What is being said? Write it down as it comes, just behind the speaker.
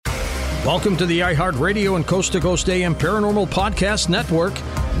Welcome to the iHeartRadio and Coast to Coast AM Paranormal Podcast Network.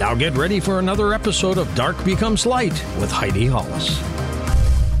 Now get ready for another episode of Dark Becomes Light with Heidi Hollis.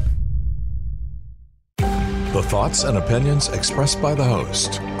 The thoughts and opinions expressed by the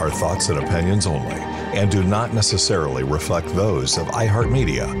host are thoughts and opinions only and do not necessarily reflect those of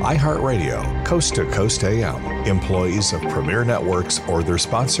iHeartMedia, iHeartRadio, Coast to Coast AM, employees of Premier Networks, or their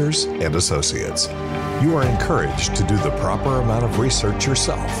sponsors and associates. You are encouraged to do the proper amount of research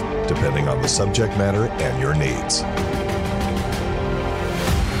yourself, depending on the subject matter and your needs.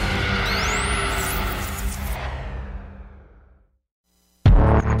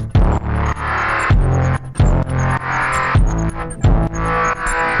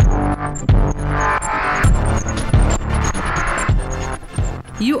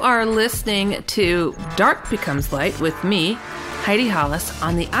 You are listening to Dark Becomes Light with me, Heidi Hollis,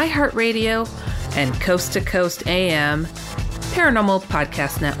 on the iHeartRadio and Coast to Coast AM Paranormal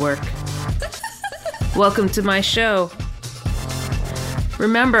Podcast Network. Welcome to my show.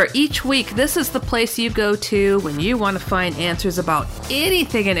 Remember, each week, this is the place you go to when you want to find answers about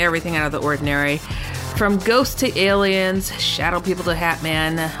anything and everything out of the ordinary. From ghosts to aliens, shadow people to Hat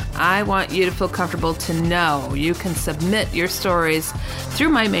Man, I want you to feel comfortable to know you can submit your stories through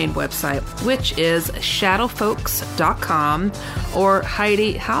my main website, which is shadowfolks.com or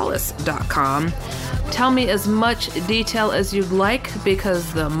HeidiHollis.com. Tell me as much detail as you'd like,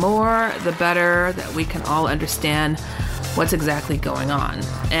 because the more, the better that we can all understand what's exactly going on.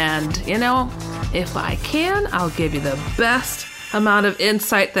 And, you know, if I can, I'll give you the best amount of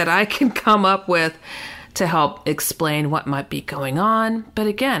insight that I can come up with to help explain what might be going on. But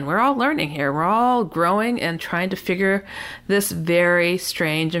again, we're all learning here. We're all growing and trying to figure this very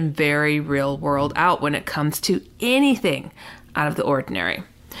strange and very real world out when it comes to anything out of the ordinary.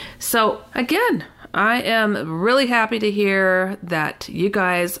 So again, I am really happy to hear that you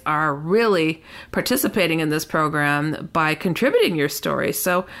guys are really participating in this program by contributing your story.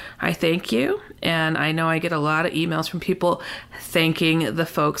 So I thank you. And I know I get a lot of emails from people thanking the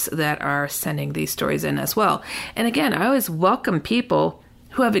folks that are sending these stories in as well. And again, I always welcome people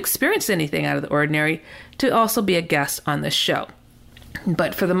who have experienced anything out of the ordinary to also be a guest on this show.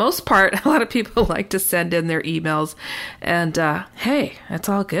 But for the most part, a lot of people like to send in their emails. And hey, it's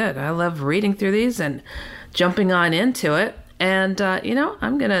all good. I love reading through these and jumping on into it. And, you know,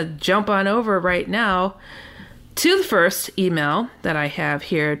 I'm going to jump on over right now to the first email that I have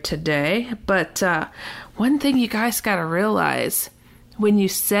here today. But one thing you guys got to realize when you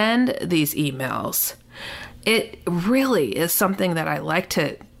send these emails, it really is something that I like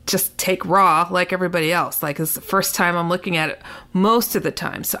to just take raw like everybody else. Like, it's the first time I'm looking at it most of the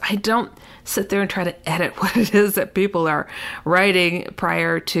time. So I don't sit there and try to edit what it is that people are writing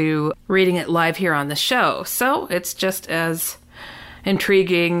prior to reading it live here on the show. So it's just as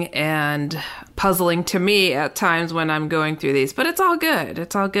intriguing and puzzling to me at times when I'm going through these, but it's all good.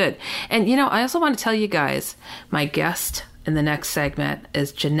 It's all good. And, you know, I also want to tell you guys, my guest in the next segment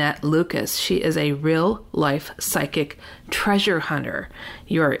is Jeanette Lucas. She is a real-life psychic treasure hunter.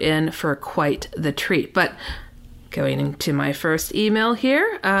 You are in for quite the treat. But going into my first email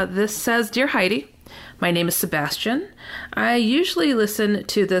here, this says, Dear Heidi, my name is Sebastian. I usually listen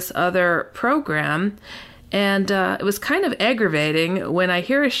to this other program, and it was kind of aggravating when I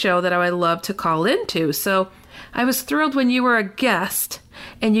hear a show that I would love to call into. So I was thrilled when you were a guest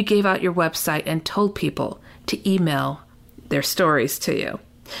and you gave out your website and told people to email their stories to you.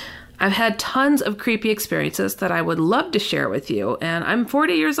 I've had tons of creepy experiences that I would love to share with you, and I'm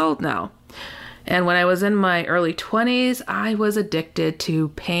 40 years old now. And when I was in my early 20s, I was addicted to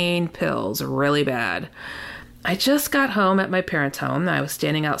pain pills really bad. I just got home at my parents' home. I was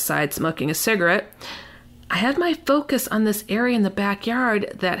standing outside smoking a cigarette. I had my focus on this area in the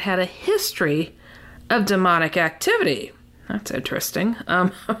backyard that had a history of demonic activity. That's interesting.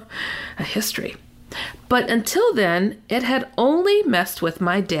 A history. But until then, it had only messed with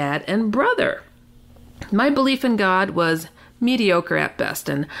my dad and brother. My belief in God was mediocre at best,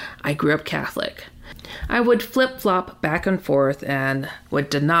 and I grew up Catholic. I would flip-flop back and forth and would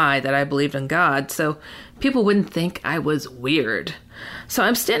deny that I believed in God, so people wouldn't think I was weird. So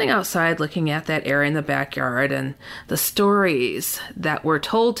I'm standing outside looking at that area in the backyard, and the stories that were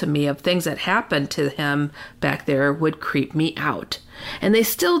told to me of things that happened to him back there would creep me out. And they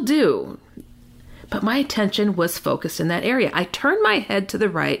still do. But my attention was focused in that area. I turned my head to the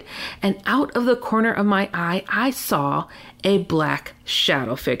right, and out of the corner of my eye, I saw a black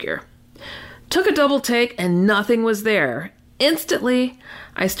shadow figure. Took a double take, and nothing was there. Instantly,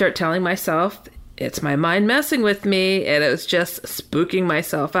 I start telling myself, it's my mind messing with me, and it was just spooking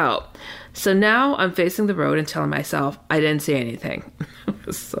myself out. So now I'm facing the road and telling myself I didn't see anything.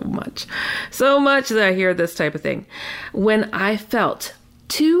 So much that I hear this type of thing. When I felt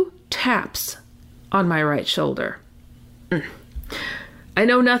 2 taps on my right shoulder. I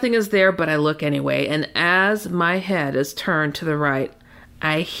know nothing is there, but I look anyway. And as my head is turned to the right,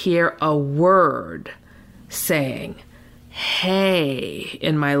 I hear a word saying, "Hey,"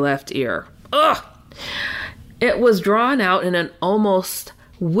 in my left ear. Ugh! It was drawn out in an almost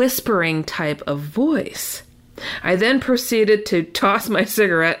whispering type of voice. I then proceeded to toss my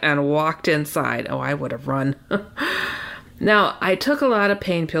cigarette and walked inside. Oh, I would have run. Now, I took a lot of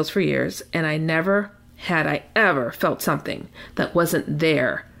pain pills for years, and I never had I ever felt something that wasn't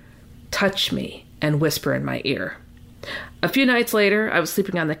there touch me and whisper in my ear. A few nights later, I was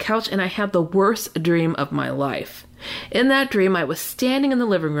sleeping on the couch, and I had the worst dream of my life. In that dream, I was standing in the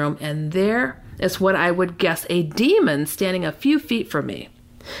living room, and there is what I would guess a demon standing a few feet from me.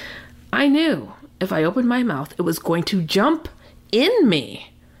 I knew if I opened my mouth, it was going to jump in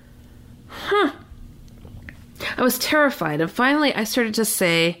me. I was terrified, and finally I started to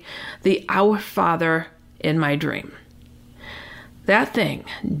say the Our Father in my dream. That thing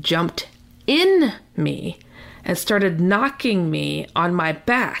jumped in me and started knocking me on my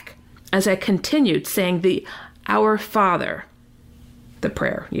back as I continued saying the Our Father, the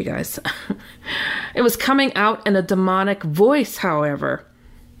prayer, you guys. It was coming out in a demonic voice, however,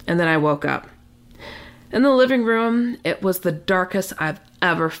 and then I woke up. In the living room, it was the darkest I've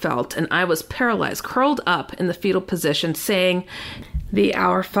ever felt, and I was paralyzed, curled up in the fetal position, saying the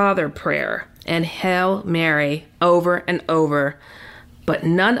Our Father prayer and Hail Mary over and over, but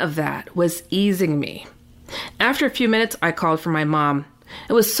none of that was easing me. After a few minutes, I called for my mom.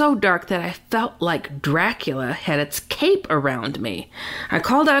 It was so dark that I felt like Dracula had its cape around me. I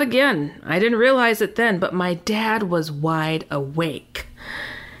called out again. I didn't realize it then, but my dad was wide awake.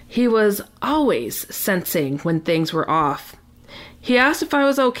 He was always sensing when things were off. He asked if I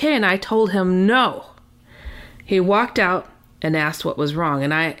was okay, and I told him no. He walked out and asked what was wrong,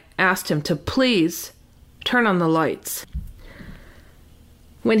 and I asked him to please turn on the lights.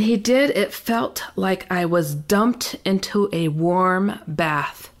 When he did, it felt like I was dumped into a warm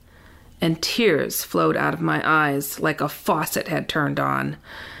bath, and tears flowed out of my eyes like a faucet had turned on.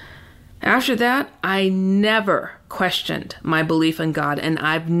 After that, I never questioned my belief in God, and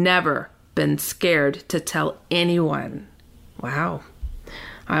I've never been scared to tell anyone. Wow.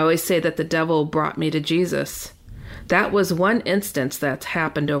 I always say that the devil brought me to Jesus. That was one instance that's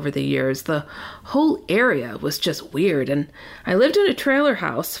happened over the years. The whole area was just weird, and I lived in a trailer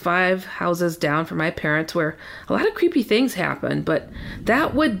house 5 houses down from my parents where a lot of creepy things happened, but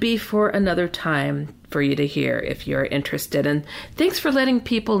that would be for another time for you to hear if you're interested. And thanks for letting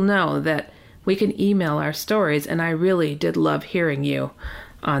people know that we can email our stories, and I really did love hearing you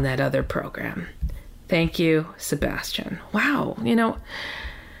on that other program. Thank you, Sebastian. Wow,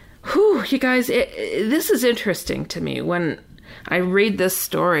 you guys, this is interesting to me when I read this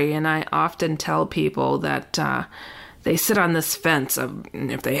story, and I often tell people that they sit on this fence of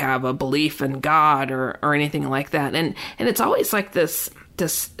if they have a belief in God or anything like that. And it's always like this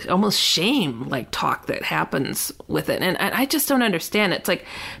almost shame like talk that happens with it. And I just don't understand it. It's like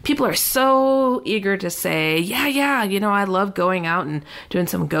people are so eager to say, yeah, I love going out and doing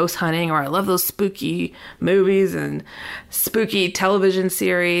some ghost hunting, or I love those spooky movies and spooky television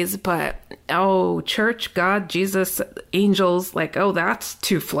series. But, church, God, Jesus, angels, that's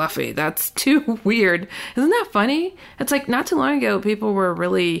too fluffy. That's too weird. Isn't that funny? It's like not too long ago, people were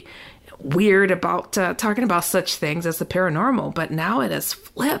really weird about talking about such things as the paranormal, but now it has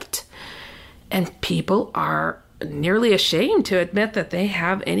flipped, and people are nearly ashamed to admit that they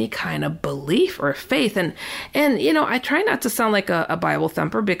have any kind of belief or faith. And I try not to sound like a Bible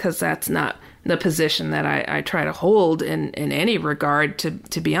thumper, because that's not the position that I try to hold in any regard,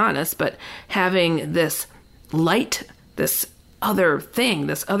 to be honest. But having this light, this other thing,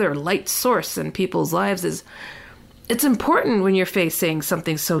 this other light source in people's lives it's important when you're facing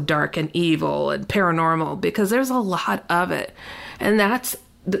something so dark and evil and paranormal, because there's a lot of it. And that's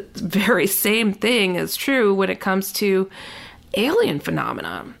the very same thing is true when it comes to alien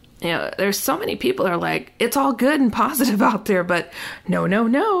phenomena. There's so many people that are like, it's all good and positive out there, but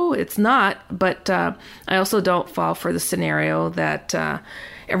no, it's not. But I also don't fall for the scenario that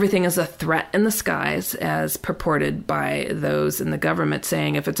everything is a threat in the skies, as purported by those in the government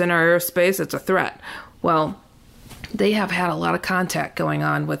saying if it's in our airspace, it's a threat. Well, they have had a lot of contact going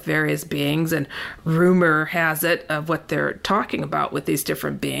on with various beings, and rumor has it of what they're talking about with these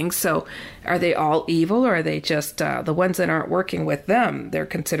different beings. So are they all evil, or are they just the ones that aren't working with them they're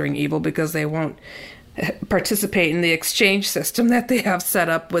considering evil because they won't participate in the exchange system that they have set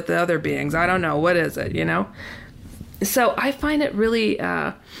up with the other beings. I don't know. What is it, So I find it really,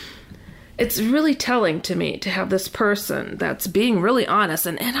 it's really telling to me to have this person that's being really honest.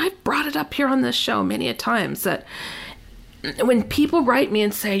 And I've brought it up here on this show many a times that when people write me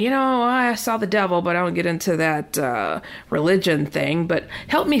and say, I saw the devil, but I don't get into that religion thing, but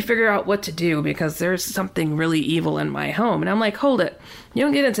help me figure out what to do because there's something really evil in my home. And I'm like, hold it. You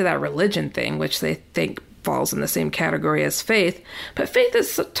don't get into that religion thing, which they think falls in the same category as faith. But faith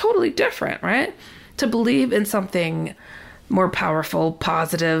is totally different, right? To believe in something more powerful,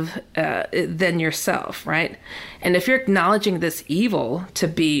 positive than yourself, right? And if you're acknowledging this evil to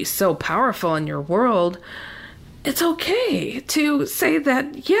be so powerful in your world, it's okay to say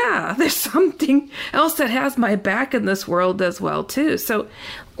that, yeah, there's something else that has my back in this world as well, too. So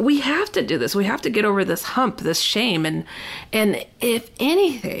we have to do this. We have to get over this hump, this shame. And if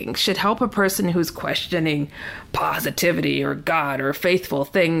anything should help a person who's questioning positivity or God or faithful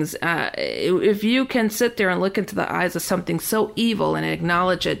things, if you can sit there and look into the eyes of something so evil and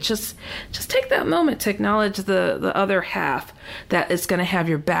acknowledge it, just take that moment to acknowledge the other half that is going to have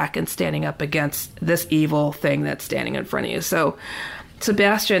your back and standing up against this evil thing that's standing in front of you. So,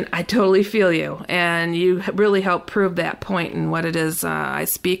 Sebastian, I totally feel you, and you really help prove that point in what it is I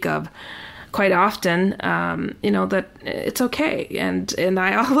speak of quite often, that it's okay. And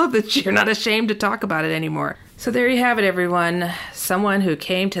I love that you're not ashamed to talk about it anymore. So there you have it, everyone. Someone who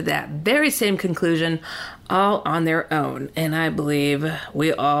came to that very same conclusion all on their own. And I believe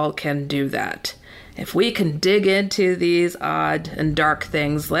we all can do that. If we can dig into these odd and dark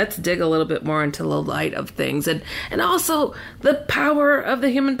things, let's dig a little bit more into the light of things and also the power of the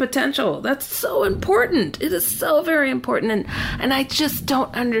human potential. That's so important. It is so very important. And I just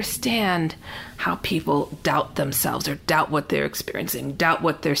don't understand how people doubt themselves or doubt what they're experiencing, doubt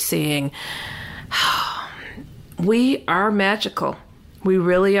what they're seeing. We are magical. We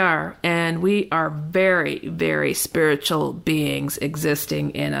really are. And we are very, very spiritual beings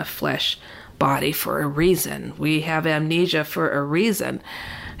existing in a flesh body for a reason. We have amnesia for a reason.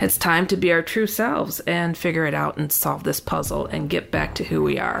 It's time to be our true selves and figure it out and solve this puzzle and get back to who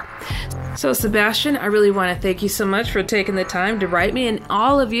we are. So, Sebastian, I really want to thank you so much for taking the time to write me. And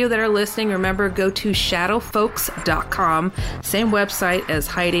all of you that are listening, remember, go to shadowfolks.com, same website as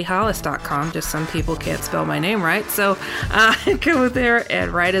HeidiHollis.com. Just some people can't spell my name right. So go there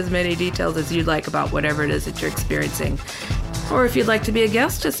and write as many details as you'd like about whatever it is that you're experiencing. Or if you'd like to be a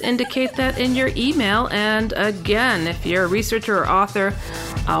guest, just indicate that in your email. And again, if you're a researcher or author,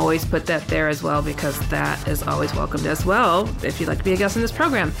 always put that there as well, because that is always welcomed as well if you'd like to be a guest in this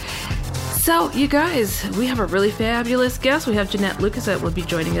program. So, you guys, we have a really fabulous guest. We have Jeanette Lucas that will be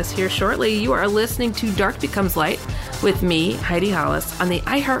joining us here shortly. You are listening to Dark Becomes Light with me, Heidi Hollis, on the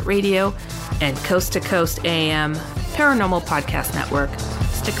iHeartRadio and Coast to Coast AM Paranormal Podcast Network.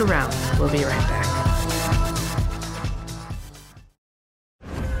 Stick around. We'll be right back.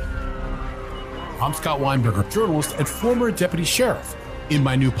 I'm Scott Weinberger, journalist and former deputy sheriff. In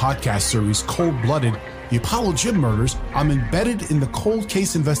my new podcast series, Cold Blooded, The Apollo Gym Murders, I'm embedded in the cold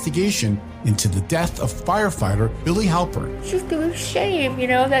case investigation into the death of firefighter Billy Halpern. It's just a shame,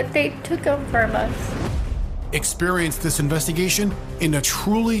 that they took him from us. Experience this investigation in a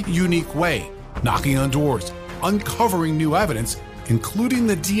truly unique way, knocking on doors, uncovering new evidence, including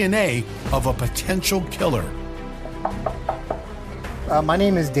the DNA of a potential killer. My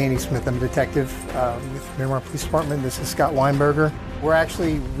name is Danny Smith. I'm a detective with Miramar Police Department. This is Scott Weinberger. We're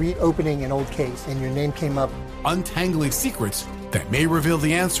actually reopening an old case, and your name came up. Untangling secrets that may reveal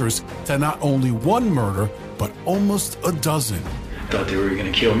the answers to not only one murder, but almost a dozen. I thought they were going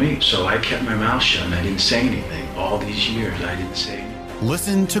to kill me, so I kept my mouth shut and I didn't say anything. All these years, I didn't say anything.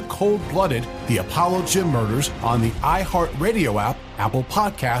 Listen to Cold Blooded, The Apollo Gym Murders on the iHeartRadio app, Apple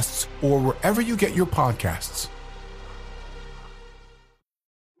Podcasts, or wherever you get your podcasts.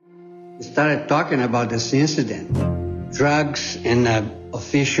 Started talking about this incident. Drugs and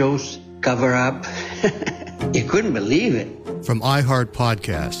officials cover up. You couldn't believe it. From iHeart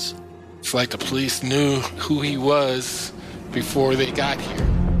Podcasts. It's like the police knew who he was before they got here.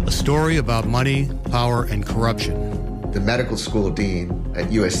 A story about money, power, and corruption. The medical school dean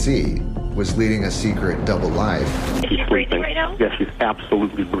at USC was leading a secret double life. She's breathing right now? Yes, she's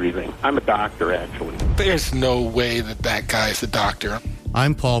absolutely breathing. I'm a doctor, actually. There's no way that guy's a doctor.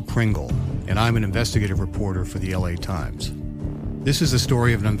 I'm Paul Pringle, and I'm an investigative reporter for the LA Times. This is the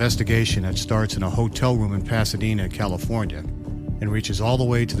story of an investigation that starts in a hotel room in Pasadena, California, and reaches all the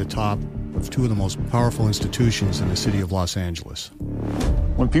way to the top of two of the most powerful institutions in the city of Los Angeles.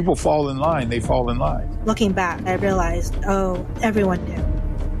 When people fall in line, they fall in line. Looking back, I realized, everyone knew.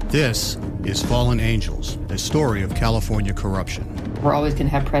 This is Fallen Angels, a story of California corruption. We're always going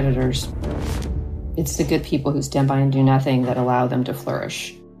to have predators. It's the good people who stand by and do nothing that allow them to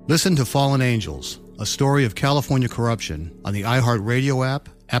flourish. Listen to Fallen Angels, a story of California corruption on the iHeartRadio app,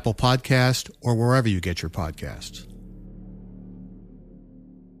 Apple Podcast, or wherever you get your podcasts.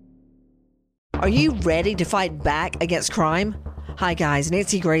 Are you ready to fight back against crime? Hi guys,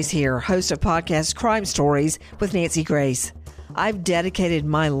 Nancy Grace here, host of podcast Crime Stories with Nancy Grace. I've dedicated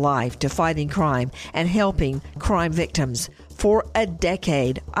my life to fighting crime and helping crime victims. For a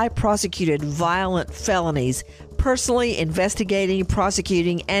decade, I prosecuted violent felonies, personally investigating,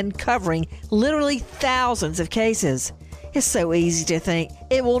 prosecuting, and covering literally thousands of cases. It's so easy to think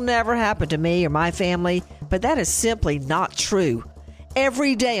it will never happen to me or my family, but that is simply not true.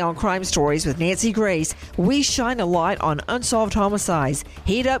 Every day on Crime Stories with Nancy Grace, we shine a light on unsolved homicides,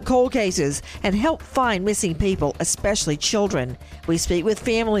 heat up cold cases, and help find missing people, especially children. We speak with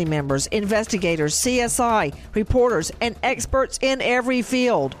family members, investigators, CSI, reporters, and experts in every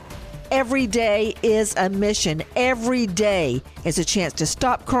field. Every day is a mission. Every day is a chance to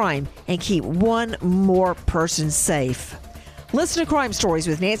stop crime and keep one more person safe. Listen to Crime Stories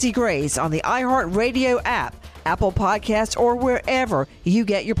with Nancy Grace on the iHeartRadio app, Apple Podcasts, or wherever you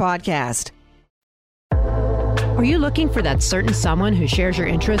get your podcast. Are you looking for that certain someone who shares your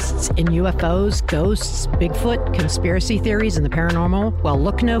interests in UFOs, ghosts, Bigfoot, conspiracy theories, and the paranormal? Well,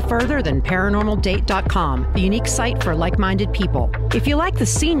 look no further than ParanormalDate.com, the unique site for like-minded people. If you like the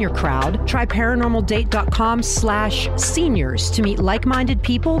senior crowd, try ParanormalDate.com/seniors to meet like-minded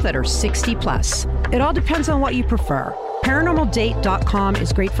people that are 60 plus. It all depends on what you prefer. ParanormalDate.com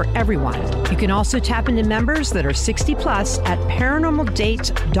is great for everyone. You can also tap into members that are 60 plus at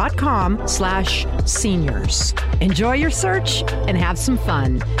ParanormalDate.com/seniors. Enjoy your search and have some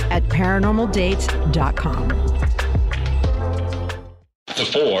fun at ParanormalDate.com. The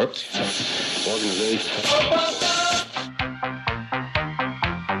Forbes organization.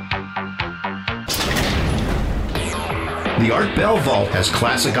 The Art Bell Vault has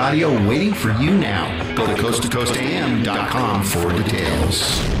classic audio waiting for you now. Go to coasttocoastam.com for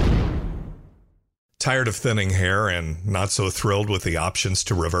details. Tired of thinning hair and not so thrilled with the options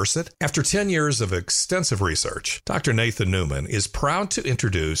to reverse it? After 10 years of extensive research, Dr. Nathan Newman is proud to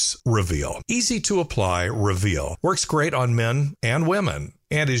introduce Reveal. Easy to apply Reveal works great on men and women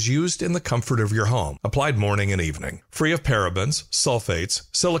and is used in the comfort of your home, applied morning and evening. Free of parabens, sulfates,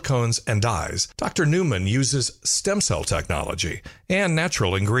 silicones, and dyes, Dr. Newman uses stem cell technology and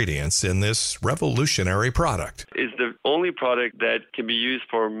natural ingredients in this revolutionary product. It's the only product that can be used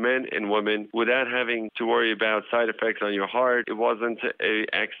for men and women without having to worry about side effects on your heart. It wasn't an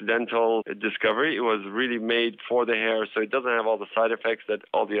accidental discovery. It was really made for the hair, so it doesn't have all the side effects that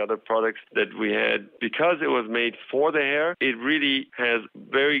all the other products that we had. Because it was made for the hair, it really has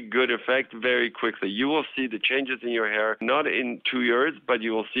very good effect very quickly. You will see the changes in your hair, not in 2 years, but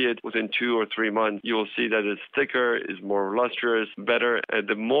you will see it within 2 or 3 months. You will see that it's thicker, is more lustrous, better. And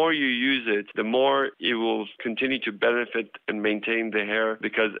the more you use it, the more it will continue to benefit and maintain the hair,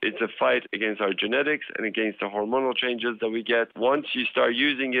 because it's a fight against our genetics and against the hormonal changes that we get. Once you start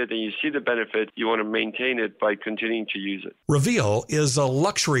using it and you see the benefit, you want to maintain it by continuing to use it. Reveal is a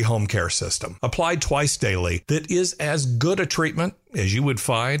luxury home care system applied twice daily that is as good a treatment as you would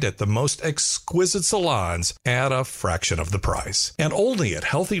find at the most exquisite salons at a fraction of the price. And only at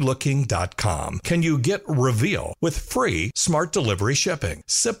healthylooking.com can you get Reveal with free smart delivery shipping.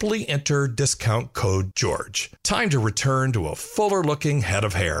 Simply enter discount code GEORGE. Time to return to a fuller looking head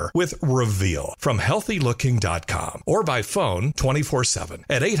of hair with Reveal from healthylooking.com or by phone 24/7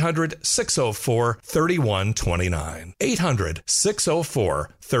 at 800-604-3129.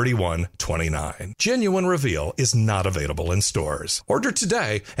 800-604-3129. Genuine Reveal is not available in stores. Order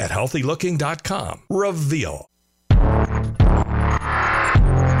today at healthylooking.com. Reveal.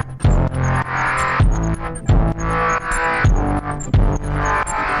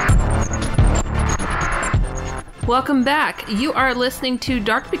 Welcome back. You are listening to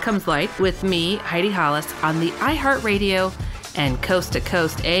Dark Becomes Light with me, Heidi Hollis, on the iHeartRadio and Coast to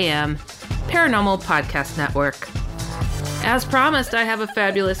Coast AM Paranormal Podcast Network. As promised, I have a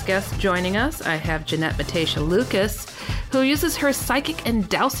fabulous guest joining us. I have Jeanette Matasha Lucas, who uses her psychic and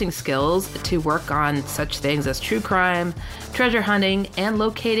dowsing skills to work on such things as true crime, treasure hunting, and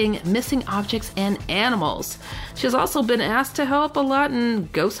locating missing objects and animals. She's also been asked to help a lot in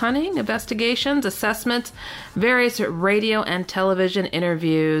ghost hunting, investigations, assessments, various radio and television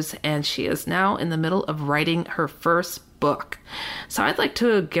interviews, and she is now in the middle of writing her first book. So I'd like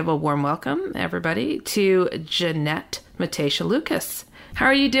to give a warm welcome, everybody, to Jeanette Matasha Lucas. How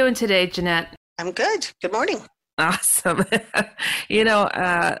are you doing today, Jeanette? I'm good. Good morning. Awesome.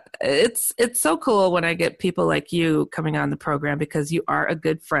 It's so cool when I get people like you coming on the program, because you are a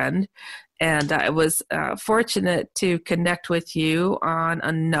good friend. And I was fortunate to connect with you on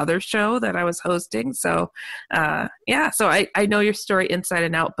another show that I was hosting. So, so I know your story inside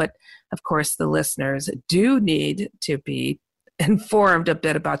and out, but of course the listeners do need to be informed a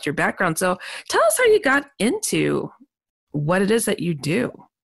bit about your background. So tell us how you got into what it is that you do.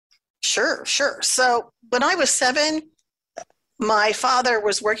 Sure. So when I was 7, my father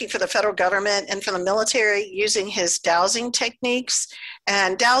was working for the federal government and for the military using his dowsing techniques.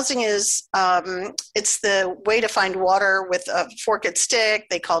 And dowsing is, it's the way to find water with a forked stick.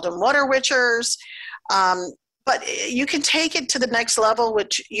 They called them water witchers. But you can take it to the next level,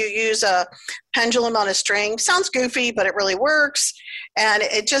 which you use a pendulum on a string. Sounds goofy, but it really works. And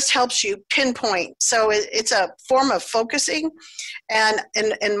it just helps you pinpoint. So it's a form of focusing. And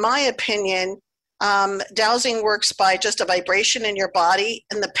in my opinion, dowsing works by just a vibration in your body,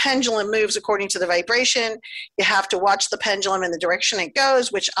 and the pendulum moves according to the vibration. You have to watch the pendulum in the direction it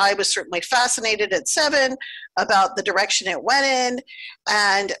goes, which I was certainly fascinated at 7 about the direction it went in.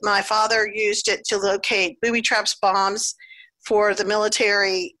 And my father used it to locate booby traps, bombs for the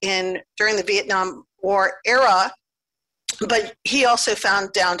military during the Vietnam War era. But he also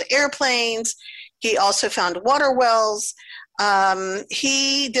found downed airplanes. He also found water wells.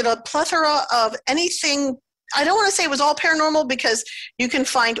 He did a plethora of anything. I don't want to say it was all paranormal, because you can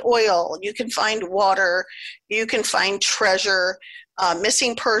find oil, you can find water, you can find treasure,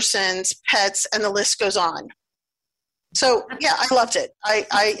 missing persons, pets, and the list goes on. So yeah, I loved it.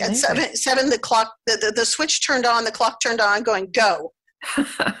 I at 7 the clock, the switch turned on, the clock turned on, going go.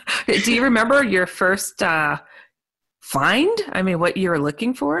 Do you remember your first find? I mean, what you were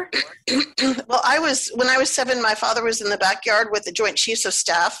looking for? Well, when I was 7, my father was in the backyard with the Joint Chiefs of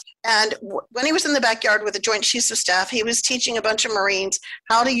Staff. And when he was in the backyard with the Joint Chiefs of Staff, he was teaching a bunch of Marines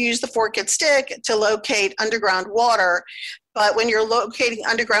how to use the forked stick to locate underground water. But when you're locating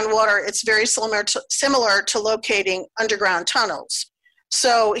underground water, it's very similar to locating underground tunnels.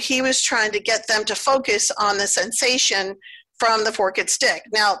 So he was trying to get them to focus on the sensation from the forked stick.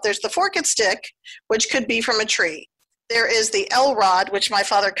 Now, there's the forked stick, which could be from a tree. There is the L-rod, which my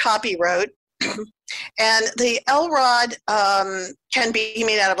father copywrote. And the L-rod can be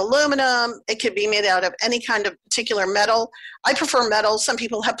made out of aluminum. It could be made out of any kind of particular metal. I prefer metal. Some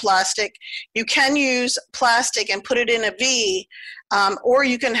people have plastic. You can use plastic and put it in a V, or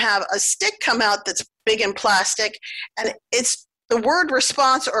you can have a stick come out that's big in plastic. And it's the word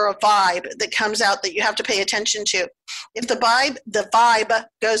response or a vibe that comes out that you have to pay attention to. If the vibe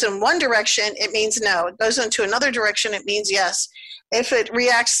goes in one direction, it means no. It goes into another direction, it means yes. If it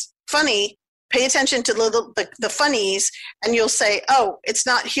reacts funny, pay attention to the funnies, and you'll say, oh, it's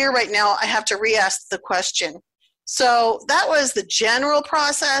not here right now. I have to re-ask the question. So that was the general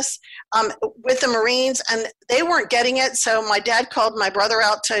process with the Marines, and they weren't getting it. So my dad called my brother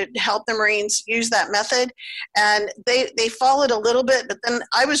out to help the Marines use that method, and they followed a little bit, but then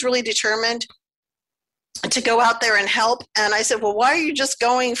I was really determined to go out there and help. And I said, well, why are you just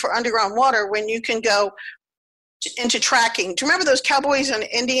going for underground water when you can go into tracking? Do you remember those Cowboys and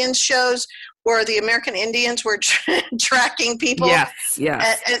Indians shows where the American Indians were tracking people?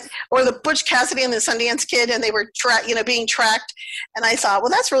 Yes. Or the Butch Cassidy and the Sundance Kid, and they were being tracked. And I thought,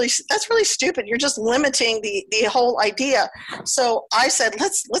 well, that's really stupid. You're just limiting the whole idea. So I said,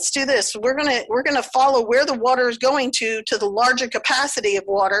 let's do this. We're gonna follow where the water is going to the larger capacity of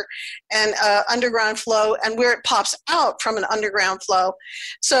water and underground flow, and where it pops out from an underground flow.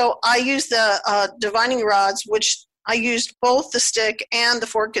 So I used the divining rods, which I used both the stick and the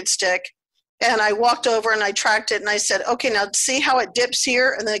forked stick. And I walked over and I tracked it, and I said, okay, now see how it dips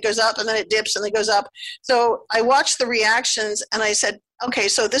here, and then it goes up, and then it dips, and then it goes up. So I watched the reactions, and I said, okay,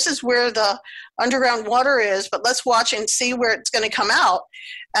 so this is where the underground water is, but let's watch and see where it's going to come out.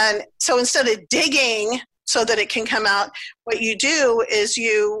 And so instead of digging so that it can come out, what you do is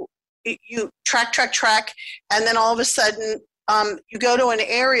you track, and then all of a sudden you go to an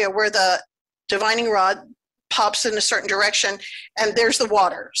area where the divining rod pops in a certain direction, and there's the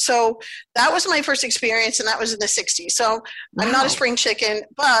water. So that was my first experience, and that was in the 60s. So I'm not a spring chicken,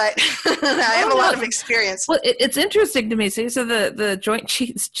 but I have a lot of experience. Well, it's interesting to me. So the Joint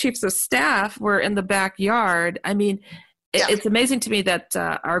Chiefs of Staff were in the backyard. I mean, it's amazing to me that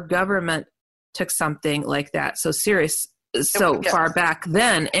our government took something like that so serious so far back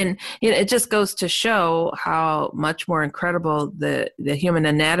then. And it just goes to show how much more incredible the human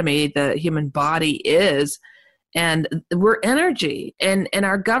anatomy, the human body is. And we're energy, and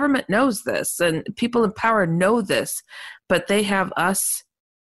our government knows this, and people in power know this, but they have us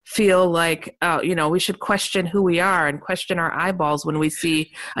feel like, we should question who we are and question our eyeballs when we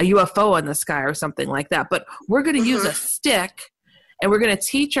see a UFO in the sky or something like that. But we're going to use a stick, and we're going to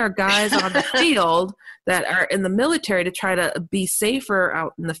teach our guys on the field that are in the military to try to be safer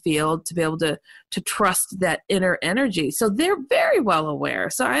out in the field, to be able to trust that inner energy. So they're very well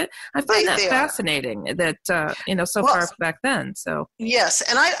aware. So I find that fascinating that, far back then. So yes.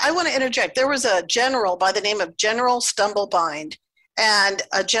 And I want to interject. There was a general by the name of General Stumblebind and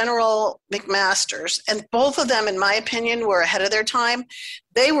a General McMasters. And both of them, in my opinion, were ahead of their time.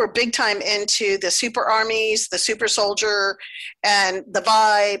 They were big time into the super armies, the super soldier, and the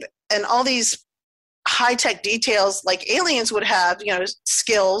vibe, and all these high-tech details like aliens would have,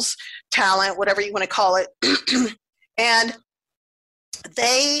 skills, talent, whatever you want to call it. And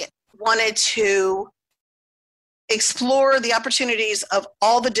they wanted to explore the opportunities of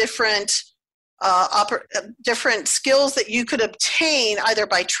all the different skills that you could obtain either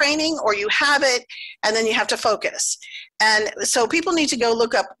by training or you have it and then you have to focus. And so people need to go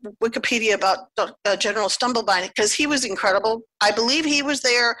look up Wikipedia about General Stumblebind because he was incredible. I believe he was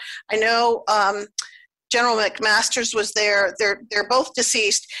there. I know General McMasters was there. They're both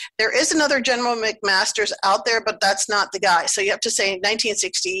deceased. There is another General McMasters out there, but that's not the guy. So you have to say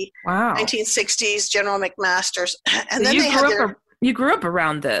 1960s General McMasters. And then you grew up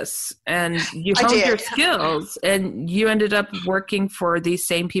around this, and you honed your skills, and you ended up working for these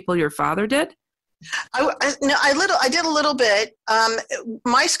same people your father did? I did a little bit.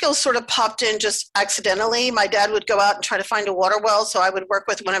 My skills sort of popped in just accidentally. My dad would go out and try to find a water well, so I would work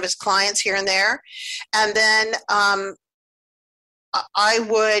with one of his clients here and there. And then I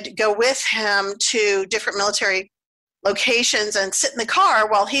would go with him to different military locations and sit in the car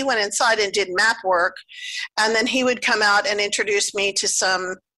while he went inside and did map work. And then he would come out and introduce me to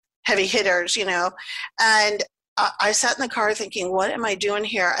some heavy hitters, and I sat in the car thinking, what am I doing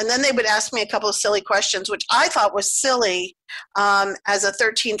here? And then they would ask me a couple of silly questions, which I thought was silly as a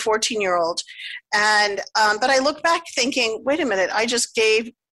 13, 14-year-old. And but I look back thinking, wait a minute, I just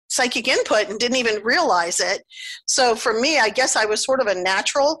gave psychic input and didn't even realize it. So for me, I guess I was sort of a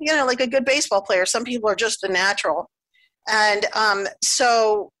natural, like a good baseball player. Some people are just a natural. And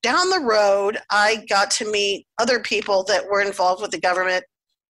so down the road, I got to meet other people that were involved with the government,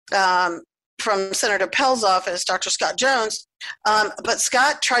 from Senator Pell's office, Dr. Scott Jones. But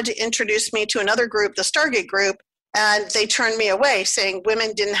Scott tried to introduce me to another group, the Stargate group, and they turned me away saying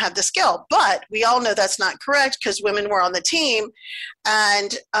women didn't have the skill. But we all know that's not correct because women were on the team.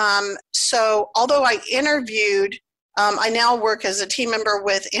 And so although I interviewed, I now work as a team member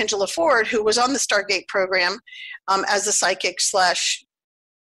with Angela Ford, who was on the Stargate program as a psychic /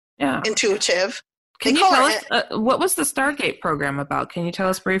 intuitive. Can you tell us, what was the Stargate program about? Can you tell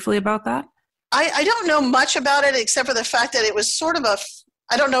us briefly about that? I don't know much about it except for the fact that it was sort of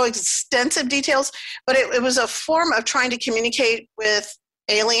I don't know extensive details, but it was a form of trying to communicate with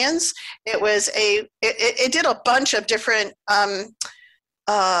aliens. It was it did a bunch of different,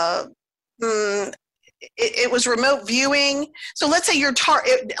 it was remote viewing. So let's say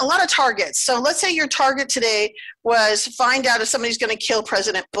a lot of targets. So let's say your target today was find out if somebody's going to kill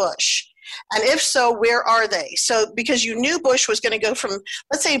President Bush. And if so, where are they? So because you knew Bush was going to go from,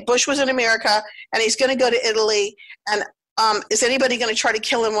 let's say Bush was in America and he's going to go to Italy, and is anybody going to try to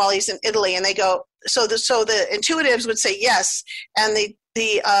kill him while he's in Italy? And they go, so the intuitives would say yes, and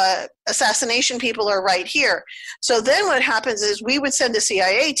the assassination people are right here. So then what happens is we would send a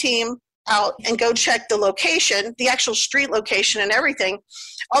CIA team out and go check the location, the actual street location and everything,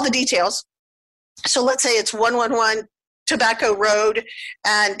 all the details. So let's say it's 111 Tobacco Road,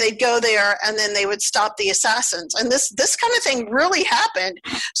 and they'd go there and then they would stop the assassins. And this kind of thing really happened.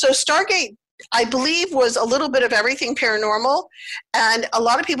 So Stargate, I believe, was a little bit of everything paranormal, and a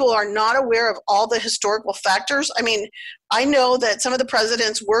lot of people are not aware of all the historical factors. I mean, I know that some of the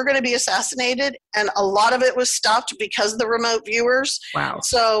presidents were going to be assassinated, and a lot of it was stopped because of the remote viewers. Wow.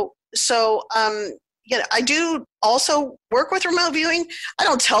 So I do also work with remote viewing. I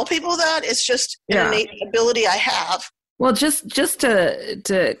don't tell people that. It's just an innate ability I have. Well, just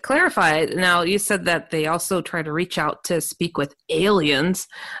to clarify, now you said that they also try to reach out to speak with aliens.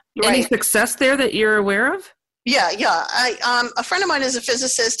 Right. Any success there that you're aware of? Yeah. A friend of mine is a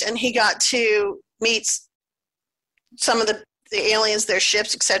physicist, and he got to meet some of the aliens, their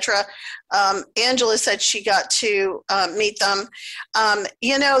ships, etc. Angela said she got to meet them.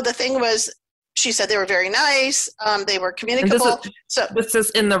 The thing was, she said they were very nice. They were communicable. This is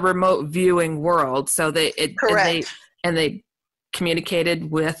in the remote viewing world. So correct. And they communicated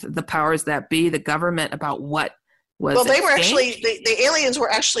with the powers that be, the government, about what was. Well, they were actually the aliens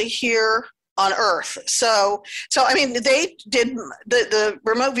were actually here on Earth. So I mean, they did the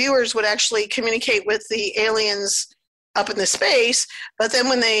remote viewers would actually communicate with the aliens up in the space, but then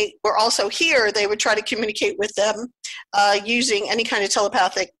when they were also here, they would try to communicate with them using any kind of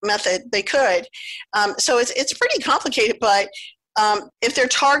telepathic method they could. So it's pretty complicated, but if their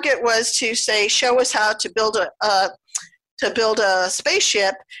target was to say, show us how to build a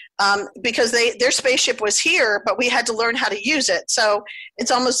spaceship, because their spaceship was here, but we had to learn how to use it. So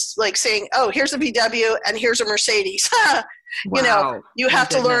it's almost like saying, oh, here's a VW and here's a Mercedes. You know, you have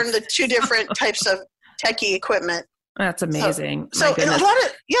to learn the two different types of techie equipment. That's amazing. So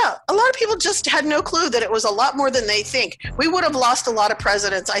a lot of people just had no clue that it was a lot more than they think. We would have lost a lot of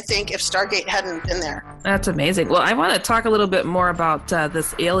presidents, I think, if Stargate hadn't been there. That's amazing. Well, I want to talk a little bit more about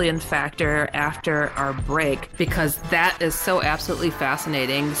this alien factor after our break, because that is so absolutely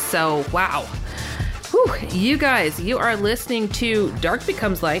fascinating. So, wow. Whew. You guys, you are listening to Dark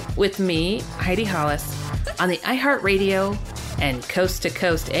Becomes Light with me, Heidi Hollis, on the iHeartRadio and Coast to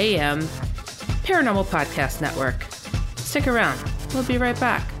Coast AM Paranormal Podcast Network. Stick around. We'll be right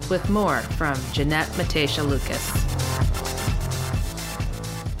back with more from Jeanette Matasha Lucas.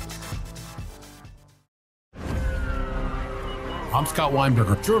 I'm Scott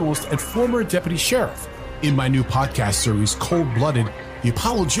Weinberger, journalist and former deputy sheriff. In my new podcast series, Cold Blooded, The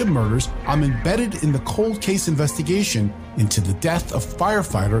Apollo Gym Murders, I'm embedded in the cold case investigation into the death of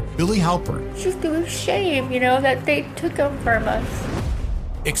firefighter Billy Halpern. It's just a shame, that they took him from us.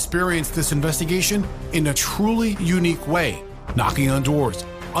 Experience this investigation in a truly unique way, knocking on doors,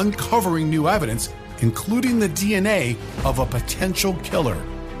 uncovering new evidence, including the DNA of a potential killer.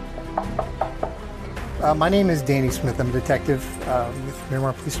 My name is Danny Smith. I'm a detective with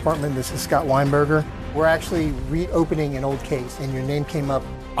Miramar Police Department. This is Scott Weinberger. We're actually reopening an old case, and your name came up.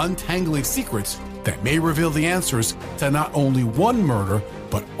 Untangling secrets that may reveal the answers to not only one murder,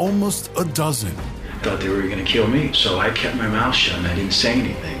 but almost a dozen. Thought they were going to kill me, so I kept my mouth shut and I didn't say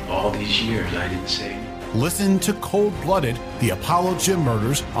anything. All these years, I didn't say anything. Listen to Cold Blooded, The Apollo Gym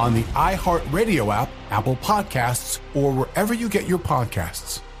Murders on the iHeartRadio app, Apple Podcasts, or wherever you get your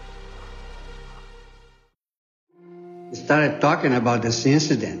podcasts. We started talking about this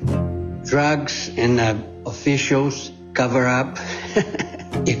incident. Drugs and officials cover up.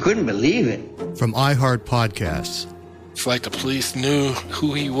 You couldn't believe it. From iHeart Podcasts. It's like the police knew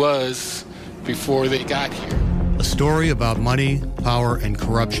who he was before they got here. A story about money, power, and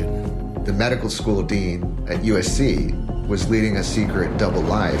corruption. The medical school dean at USC was leading a secret double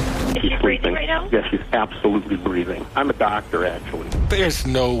life. She's breathing right now? Yes, she's absolutely breathing. I'm a doctor, actually. There's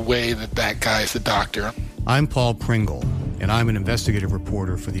no way that guy's a doctor. I'm Paul Pringle, and I'm an investigative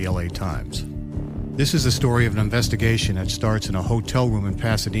reporter for the LA Times. This is the story of an investigation that starts in a hotel room in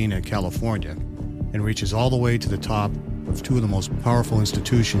Pasadena, California, and reaches all the way to the top of two of the most powerful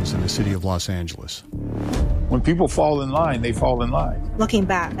institutions in the city of Los Angeles. When people fall in line, they fall in line. Looking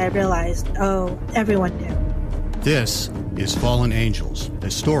back, I realized, everyone knew. This is Fallen Angels,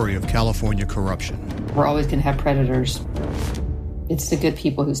 the story of California corruption. We're always going to have predators. It's the good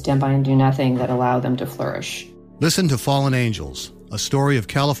people who stand by and do nothing that allow them to flourish. Listen to Fallen Angels, a story of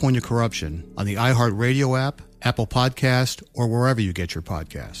California corruption on the iHeartRadio app, Apple Podcast, or wherever you get your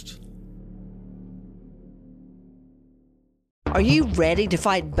podcasts. Are you ready to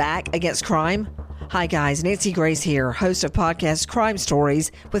fight back against crime? Hi guys, Nancy Grace here, host of podcast Crime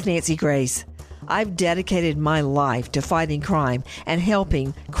Stories with Nancy Grace. I've dedicated my life to fighting crime and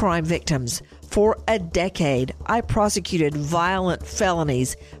helping crime victims. For a decade, I prosecuted violent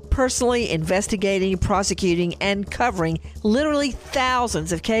felonies, personally investigating, prosecuting, and covering literally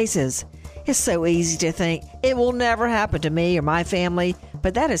thousands of cases. It's so easy to think it will never happen to me or my family,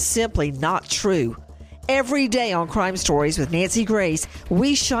 but that is simply not true. Every day on Crime Stories with Nancy Grace,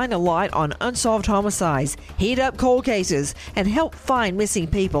 we shine a light on unsolved homicides, heat up cold cases, and help find missing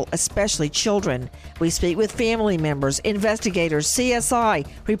people, especially children. We speak with family members, investigators, CSI,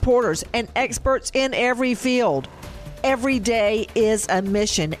 reporters, and experts in every field. Every day is a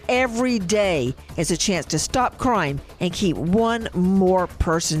mission. Every day is a chance to stop crime and keep one more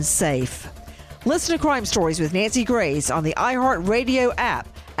person safe. Listen to Crime Stories with Nancy Grace on the iHeartRadio app,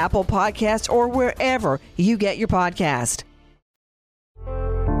 Apple Podcasts, or wherever you get your podcast.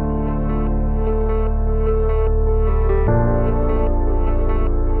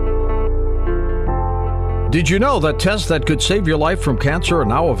 Did you know that tests that could save your life from cancer are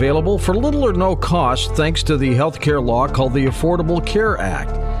now available for little or no cost thanks to the healthcare law called the Affordable Care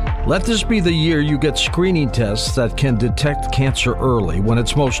Act? Let this be the year you get screening tests that can detect cancer early when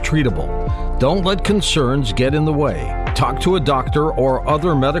it's most treatable. Don't let concerns get in the way. Talk to a doctor or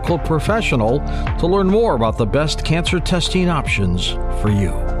other medical professional to learn more about the best cancer testing options for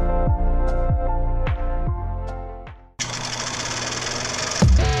you.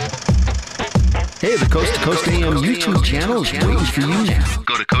 Hey, the Coast to Coast AM YouTube channel is waiting for you now.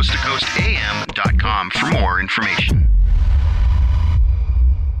 Go to coasttocoastam.com for more information.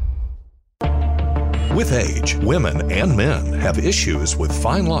 With age, women and men have issues with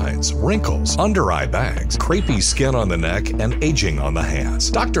fine lines, wrinkles, under-eye bags, crepey skin on the neck, and aging on the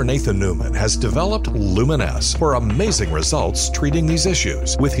hands. Dr. Nathan Newman has developed Lumin-S for amazing results treating these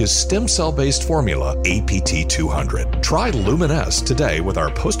issues with his stem cell-based formula, APT200. Try Lumin-S today with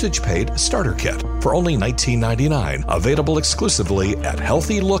our postage-paid starter kit for only $19.99, available exclusively at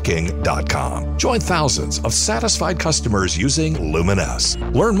healthylooking.com. Join thousands of satisfied customers using Lumin-S.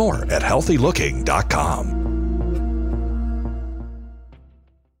 Learn more at healthylooking.com.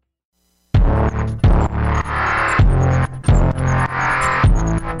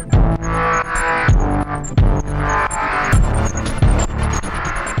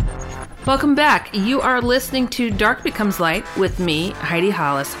 Welcome back. You are listening to Dark Becomes Light with me, Heidi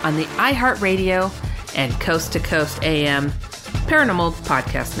Hollis, on the iHeartRadio and Coast to Coast AM Paranormal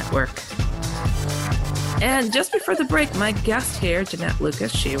Podcast Network. And just before the break, my guest here, Jeanette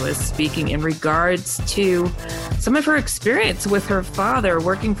Lucas, she was speaking in regards to some of her experience with her father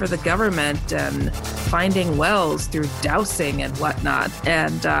working for the government and finding wells through dowsing and whatnot.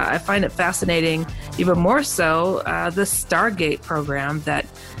 And I find it fascinating, even more so, the Stargate program that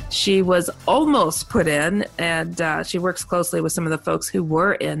she was almost put in, and she works closely with some of the folks who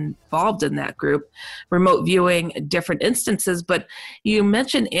were involved in that group, remote viewing different instances. But you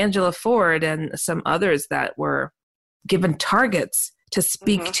mentioned Angela Ford and some others that were given targets to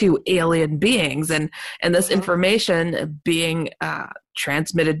speak to alien beings, and this information being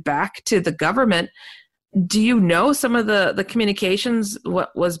transmitted back to the government. Do you know some of the communications,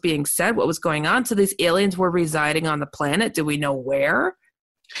 what was being said, what was going on? So these aliens were residing on the planet. Do we know where?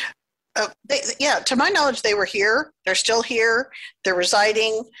 To my knowledge, they were here. They're still here. They're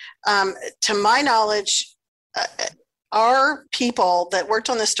residing. To my knowledge, our people that worked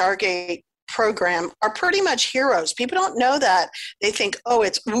on the Stargate program are pretty much heroes. People don't know that. They think, oh,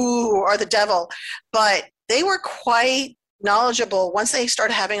 it's ooh, or the devil. But they were quite knowledgeable once they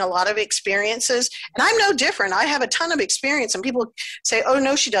started having a lot of experiences. And I'm no different. I have a ton of experience. And people say, oh,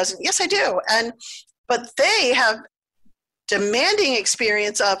 no, she doesn't. Yes, I do. But they have demanding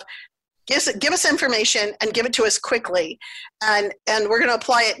experience of give us information and give it to us quickly, and we're going to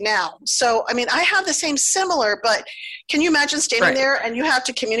apply it now. So, I mean, I have the same similar, but can you imagine standing there and you have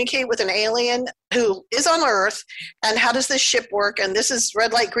to communicate with an alien who is on Earth, and how does this ship work, and this is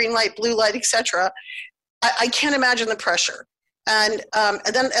red light, green light, blue light, etc. I can't imagine the pressure. And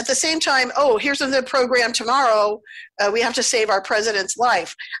then at the same time, oh, here's the program tomorrow. We have to save our president's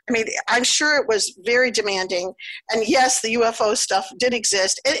life. I mean, I'm sure it was very demanding. And yes, the UFO stuff did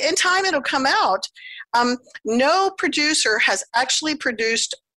exist. In time, it'll come out. No producer has actually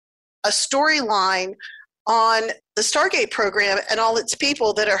produced a storyline on the Stargate program and all its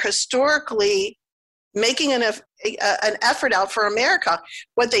people that are historically making an effort out for America.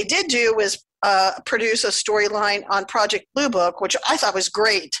 What they did do was produce a storyline on Project Blue Book, which I thought was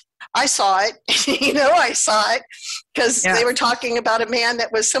great. I saw it, I saw it because they were talking about a man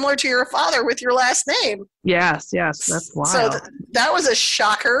that was similar to your father with your last name. Yes, that's wild. So that was a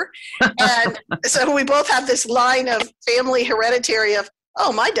shocker. And so we both have this line of family hereditary of,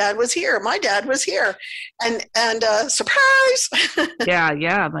 oh, my dad was here. And surprise.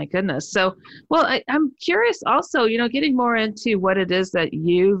 Yeah, my goodness. So, well, I'm curious also, getting more into what it is that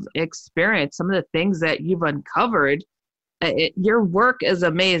you've experienced, some of the things that you've uncovered. Your work is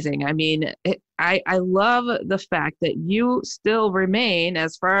amazing. I mean, I love the fact that you still remain,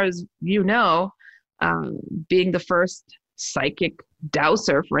 as far as you know, being the first psychic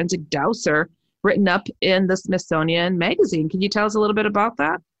dowser, forensic dowser, written up in the Smithsonian Magazine. Can you tell us a little bit about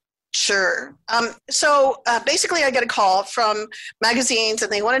that? Sure. So basically, I get a call from magazines,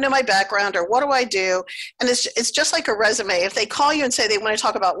 and they want to know my background or what do I do. And it's just like a resume. If they call you and say they want to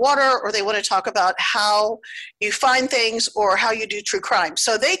talk about water, or they want to talk about how you find things, or how you do true crime.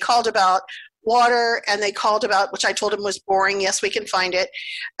 So they called about water, and they called about, which I told him was boring. Yes, we can find it.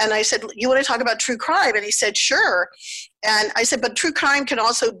 And I said, you want to talk about true crime? And he said, sure. And I said, but true crime can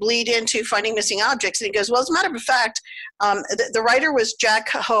also bleed into finding missing objects. And he goes, well, as a matter of fact, the writer was Jack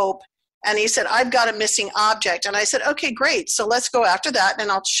Hope, and he said, I've got a missing object. And I said, okay, great. So let's go after that,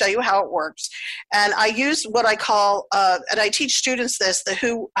 and I'll show you how it works. And I use what I call, and I teach students this, the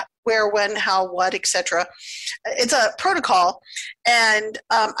who, where, when, how, what, etc. It's a protocol. And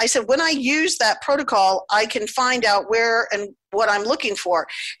I said, when I use that protocol, I can find out where and what I'm looking for.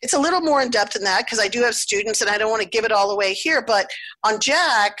 It's a little more in depth than that, because I do have students, and I don't want to give it all away here. But on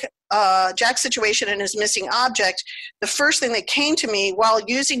Jack, Jack's situation and his missing object, the first thing that came to me while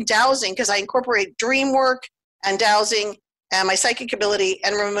using dowsing, because I incorporate dream work and dowsing and my psychic ability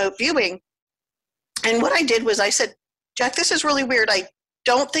and remote viewing. And what I did was I said, Jack, this is really weird. I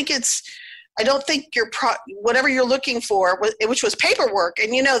don't think whatever you're looking for, which was paperwork,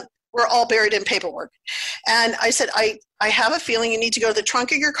 and we're all buried in paperwork. And I said, I have a feeling you need to go to the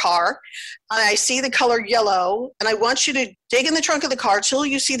trunk of your car, and I see the color yellow, and I want you to dig in the trunk of the car till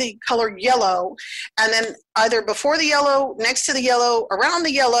you see the color yellow, and then either before the yellow, next to the yellow, around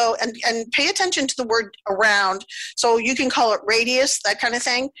the yellow, and pay attention to the word around. So you can call it radius, that kind of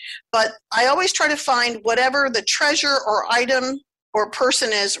thing. But I always try to find whatever the treasure or item or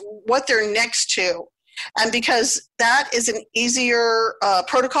person is, what they're next to. And because that is an easier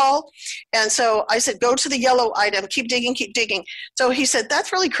protocol. And so I said, go to the yellow item, keep digging, keep digging. So he said,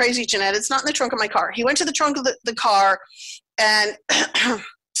 that's really crazy, Jeanette. It's not in the trunk of my car. He went to the trunk of the car and,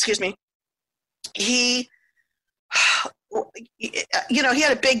 excuse me, he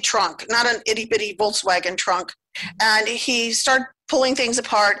had a big trunk, not an itty bitty Volkswagen trunk. And he started pulling things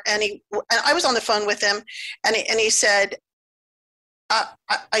apart, and I was on the phone with him, and he said,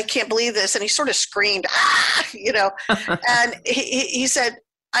 I can't believe this. And he sort of screamed, and he said,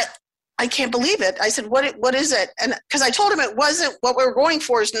 I can't believe it. I said, what is it? And because I told him it wasn't what we were going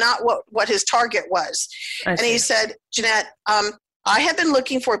for, is not what his target was. And he said, Jeanette, I have been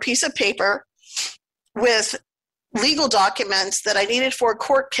looking for a piece of paper with legal documents that I needed for a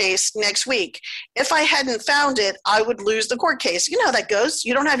court case next week. If I hadn't found it, I would lose the court case. You know how that goes.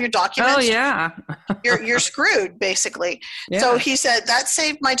 You don't have your documents. Oh, yeah. you're screwed, basically. Yeah. So he said, that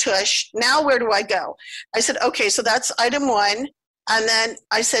saved my tush. Now where do I go? I said, okay, so that's item one. And then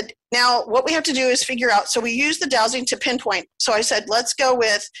I said, now what we have to do is figure out. So we use the dowsing to pinpoint. So I said, let's go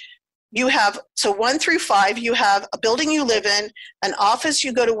with, you have, so 1 through 5, you have a building you live in, an office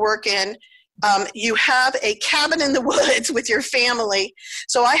you go to work in, you have a cabin in the woods with your family.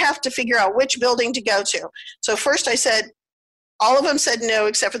 So I have to figure out which building to go to. So first I said, all of them said no,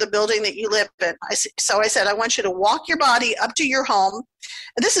 except for the building that you live in. So I said, I want you to walk your body up to your home.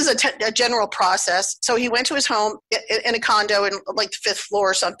 And this is a general process. So he went to his home in a condo in like the 5th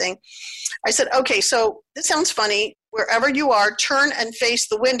floor or something. I said, okay, so this sounds funny. Wherever you are, turn and face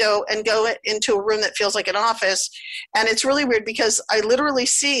the window and go into a room that feels like an office. And it's really weird because I literally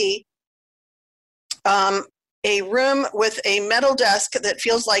see a room with a metal desk that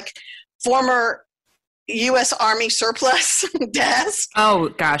feels like former U.S. Army surplus desk. Oh,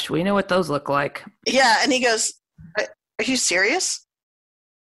 gosh, we know what those look like. Yeah, and he goes, are you serious?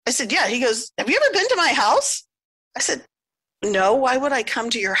 I said, yeah. He goes, have you ever been to my house? I said, no, why would I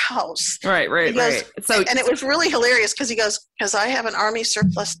come to your house? Right. He goes, and it was really hilarious because he goes, because I have an Army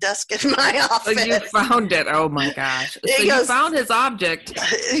surplus desk in my office. So you found it. Oh, my gosh. So you found his object that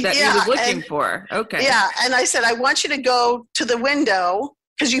he was looking for. Okay. Yeah, and I said, I want you to go to the window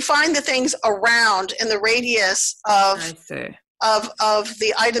because you find the things around in the radius of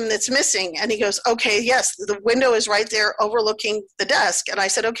the item that's missing. And he goes, okay, yes, the window is right there overlooking the desk. And I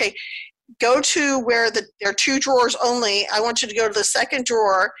said, okay, go to where there are 2 drawers only. I want you to go to the second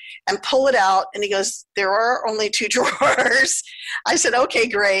drawer and pull it out. And he goes, there are only 2 drawers. I said, okay,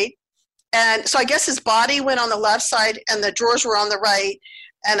 great. And so I guess his body went on the left side and the drawers were on the right.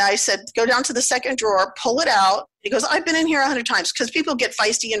 And I said, go down to the second drawer, pull it out. He goes, I've been in here 100 times because people get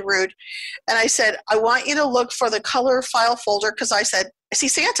feisty and rude. And I said, I want you to look for the color file folder because I said, I see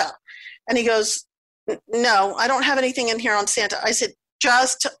Santa. And he goes, no, I don't have anything in here on Santa. I said,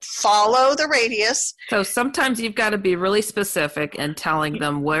 just follow the radius. So sometimes you've got to be really specific in telling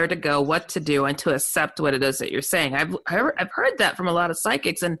them where to go, what to do, and to accept what it is that you're saying. I've heard that from a lot of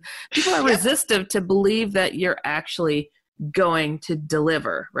psychics, and people are resistant to believe that you're actually going to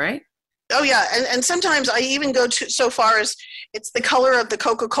deliver, right? Oh, yeah. And sometimes I even go to so far as it's the color of the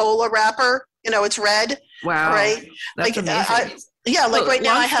Coca-Cola wrapper. It's red. Wow. Right? That's amazing. Right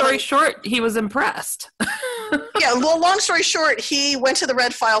now I have. Long story short, he was impressed. Yeah, long story short, he went to the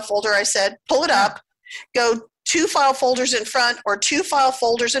red file folder. I said, pull it up, go 2 file folders in front or 2 file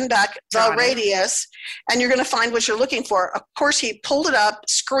folders in back, the radius, and you're going to find what you're looking for. Of course, he pulled it up,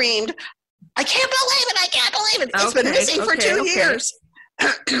 screamed, I can't believe it, I can't believe it. It's been missing for 2 years.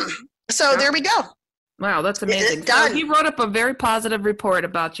 So there we go. Wow, that's amazing. So he wrote up a very positive report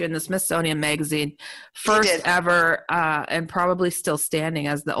about you in the Smithsonian Magazine. First ever, and probably still standing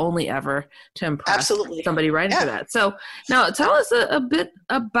as the only ever to impress somebody writing for that. So now tell us a bit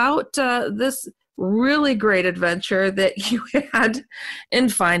about this really great adventure that you had in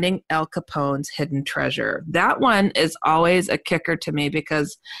finding Al Capone's hidden treasure. That one is always a kicker to me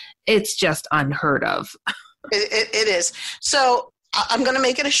because it's just unheard of. It is. So I'm going to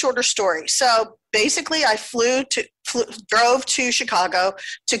make it a shorter story. So basically, I drove to Chicago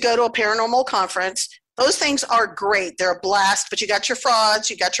to go to a paranormal conference. Those things are great. They're a blast, but you got your frauds,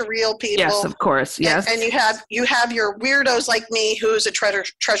 you got your real people. Yes, of course. Yes. And you have your weirdos like me who's a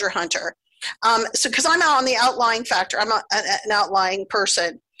treasure hunter. So because I'm out on the outlying factor, I'm an outlying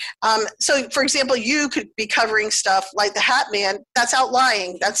person. So for example, you could be covering stuff like the Hat Man. That's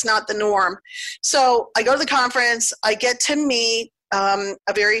outlying. That's not the norm. So I go to the conference. I get to meet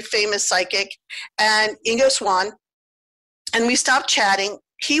a very famous psychic, and Ingo Swann, and we stop chatting.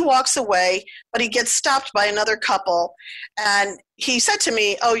 He walks away, but he gets stopped by another couple. And he said to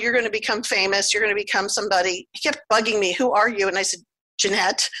me, "Oh, you're going to become famous. You're going to become somebody." He kept bugging me. "Who are you?" And I said,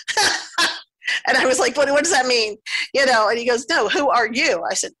 "Jeanette." And I was like, what does that mean? And he goes, "No, who are you?"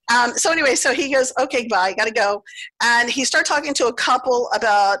 I said, so anyway, so he goes, "Okay, bye, got to go." And he started talking to a couple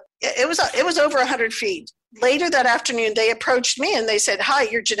about, it was over 100 feet. Later that afternoon, they approached me and they said, "Hi,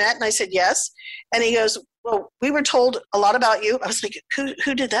 you're Jeanette?" And I said, "Yes." And he goes, "Well, we were told a lot about you." I was like,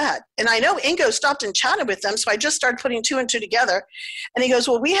 who did that? And I know Ingo stopped and chatted with them, so I just started putting two and two together. And he goes,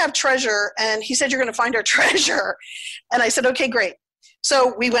 "Well, we have treasure." And he said, "You're going to find our treasure." And I said, "Okay, great."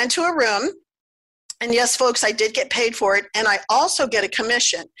 So we went to a room. And yes, folks, I did get paid for it, and I also get a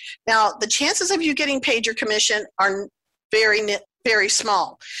commission. Now, the chances of you getting paid your commission are very, very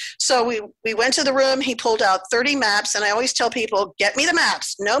small. So we went to the room. He pulled out 30 maps, and I always tell people, get me the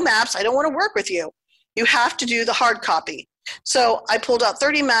maps. No maps. I don't want to work with you. You have to do the hard copy. So I pulled out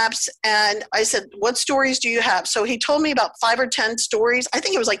 30 maps, and I said, "What stories do you have?" So he told me about 5 or 10 stories. I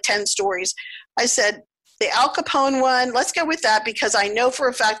think it was like 10 stories. I said, "The Al Capone one, let's go with that because I know for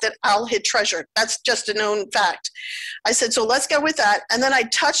a fact that Al hid treasure. That's just a known fact." I said, "So let's go with that." And then I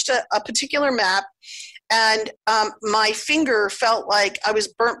touched a particular map, and my finger felt like I was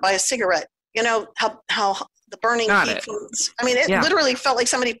burnt by a cigarette. You know how the burning heat feels. I mean, it literally felt like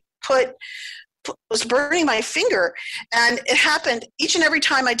somebody was burning my finger. And it happened each and every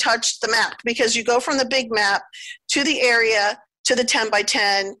time I touched the map, because you go from the big map to the area to the 10 by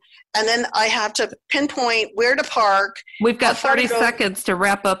 10. And then I have to pinpoint where to park. We've got 30 seconds to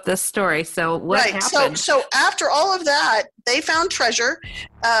wrap up this story. So what happened? So after all of that, they found treasure.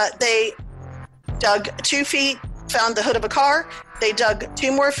 They dug 2 feet, found the hood of a car. They dug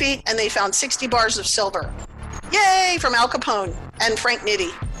 2 more feet, and they found 60 bars of silver. Yay, from Al Capone and Frank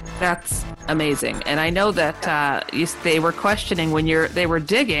Nitti. That's amazing. And I know that they were questioning when they were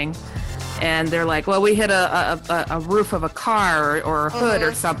digging. And they're like, "Well, we hit a roof of a car or a hood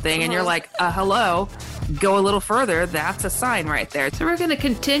or something." And you're like, hello, go a little further. That's a sign right there. So we're going to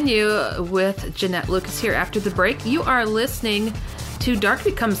continue with Jeanette Lucas here after the break. You are listening to Dark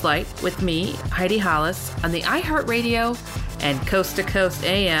Becomes Light with me, Heidi Hollis, on the iHeartRadio and Coast to Coast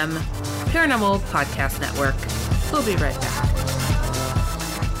AM Paranormal Podcast Network. We'll be right back.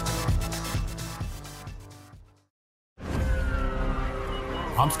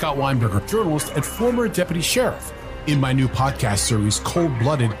 I'm Scott Weinberger, journalist and former deputy sheriff. In my new podcast series, Cold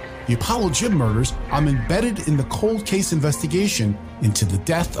Blooded, The Apollo Gym Murders, I'm embedded in the cold case investigation into the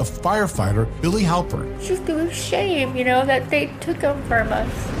death of firefighter Billy Halpern. It's just a shame, that they took him from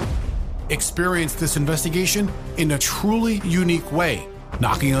us. Experience this investigation in a truly unique way,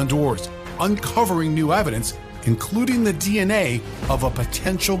 knocking on doors, uncovering new evidence, including the DNA of a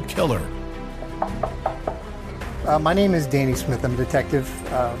potential killer. My name is Danny Smith. I'm a detective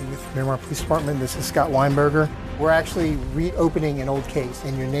with Miramar Police Department. This is Scott Weinberger. We're actually reopening an old case,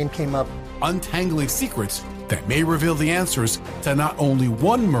 and your name came up. Untangling secrets that may reveal the answers to not only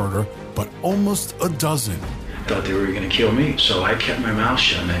one murder, but almost a dozen. I thought they were going to kill me, so I kept my mouth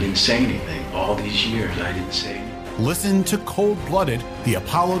shut and I didn't say anything. All these years, I didn't say anything. Listen to Cold Blooded, The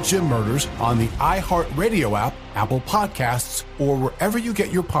Apollo Gym Murders on the iHeartRadio app, Apple Podcasts, or wherever you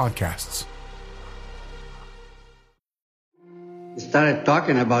get your podcasts. Started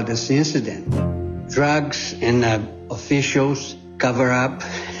talking about this incident. Drugs and officials cover up.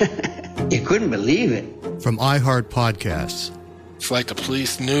 You couldn't believe it. From iHeart Podcasts. It's like the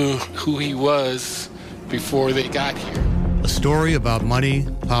police knew who he was before they got here. A story about money,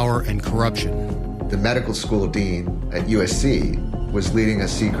 power, and corruption. The medical school dean at USC was leading a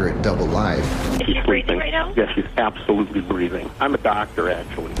secret double life. Is she breathing right now? Yes, she's absolutely breathing. I'm a doctor,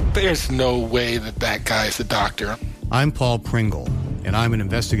 actually. There's no way that guy's a doctor. I'm Paul Pringle, and I'm an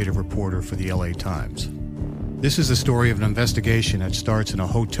investigative reporter for the LA Times. This is the story of an investigation that starts in a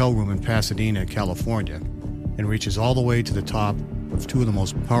hotel room in Pasadena, California, and reaches all the way to the top of 2 of the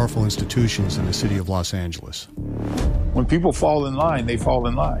most powerful institutions in the city of Los Angeles. When people fall in line, they fall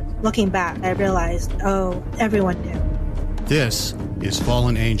in line. Looking back, I realized, everyone knew. This is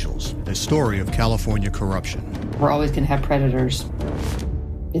Fallen Angels, a story of California corruption. We're always going to have predators.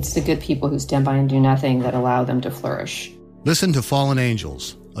 It's the good people who stand by and do nothing that allow them to flourish. Listen to Fallen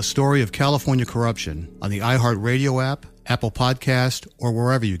Angels, a story of California corruption on the iHeartRadio app, Apple Podcast, or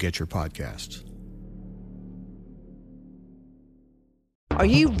wherever you get your podcasts. Are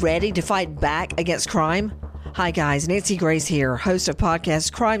you ready to fight back against crime? Hi guys, Nancy Grace here, host of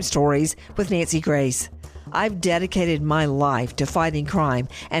podcast Crime Stories with Nancy Grace. I've dedicated my life to fighting crime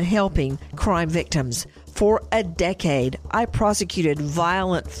and helping crime victims. For a decade, I prosecuted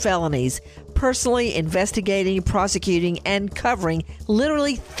violent felonies, personally investigating, prosecuting, and covering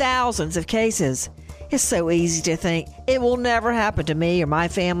literally thousands of cases. It's so easy to think it will never happen to me or my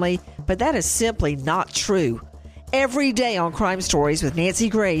family, but that is simply not true. Every day on Crime Stories with Nancy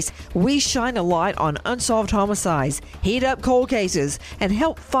Grace, we shine a light on unsolved homicides, heat up cold cases, and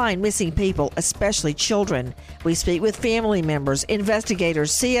help find missing people, especially children. We speak with family members,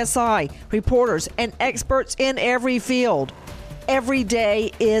 investigators, CSI, reporters, and experts in every field. Every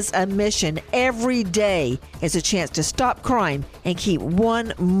day is a mission. Every day is a chance to stop crime and keep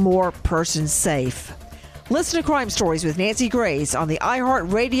one more person safe. Listen to Crime Stories with Nancy Grace on the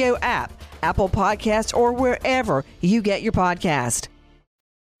iHeartRadio app, Apple Podcasts, or wherever you get your podcast.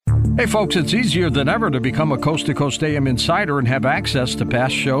 Hey folks, it's easier than ever to become a Coast to Coast AM insider and have access to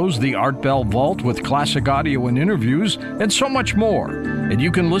past shows, the Art Bell Vault with classic audio and interviews, and so much more. And you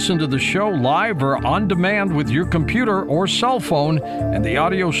can listen to the show live or on demand with your computer or cell phone, and the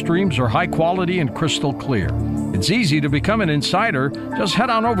audio streams are high quality and crystal clear. It's easy to become an insider. Just head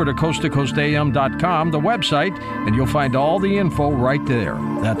on over to coasttocoastam.com, the website, and you'll find all the info right there.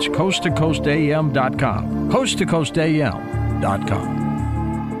 That's coasttocoastam.com. coasttocoastam.com.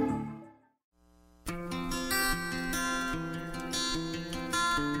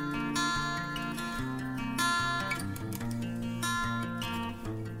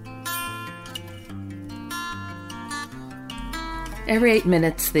 Every 8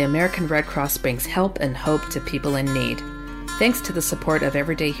 minutes, the American Red Cross brings help and hope to people in need. Thanks to the support of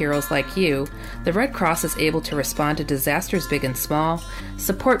everyday heroes like you, the Red Cross is able to respond to disasters big and small,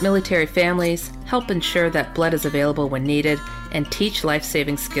 support military families, help ensure that blood is available when needed, and teach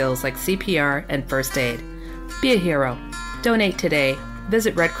life-saving skills like CPR and first aid. Be a hero. Donate today.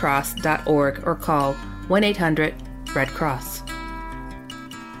 Visit redcross.org or call 1-800-RED-CROSS.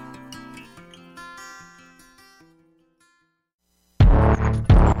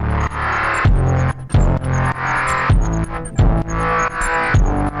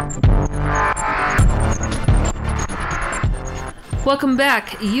 Welcome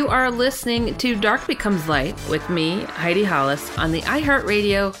back. You are listening to Dark Becomes Light with me, Heidi Hollis, on the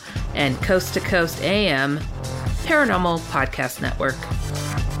iHeartRadio and Coast to Coast AM Paranormal Podcast Network.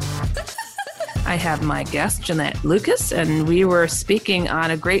 I have my guest, Jeanette Lucas, and we were speaking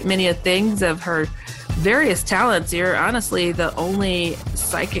on a great many of things of her various talents. You're honestly the only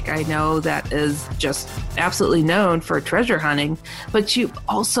psychic I know that is just absolutely known for treasure hunting, but you've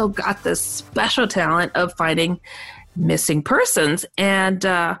also got this special talent of finding missing persons, and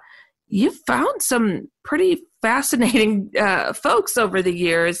you've found some pretty fascinating folks over the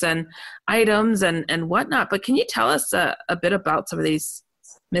years and items and whatnot. But can you tell us a bit about some of these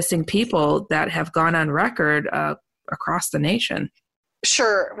missing people that have gone on record across the nation?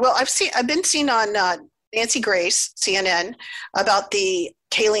 Sure. Well, I've been seen on Nancy Grace, CNN, about the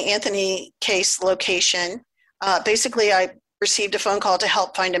Caylee Anthony case location. Basically, I received a phone call to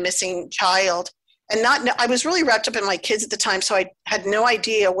help find a missing child. And I was really wrapped up in my kids at the time, so I had no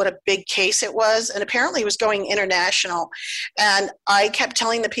idea what a big case it was. And apparently it was going international. And I kept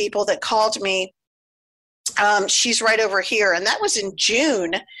telling the people that called me, she's right over here. And that was in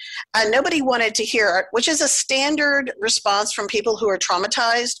June. And nobody wanted to hear it, which is a standard response from people who are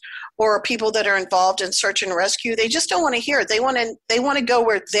traumatized or people that are involved in search and rescue. They just don't want to hear it. They want to go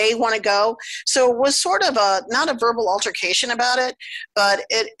where they want to go. So it was sort of not a verbal altercation about it, but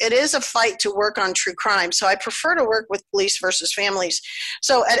it is a fight to work on true crime. So I prefer to work with police versus families.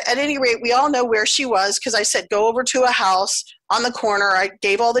 So at any rate, we all know where she was because I said, go over to a house on the corner. I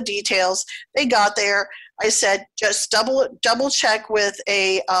gave all the details. They got there. I said, just double check with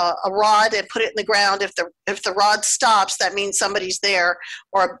a rod and put it in the ground. If the rod stops, that means somebody's there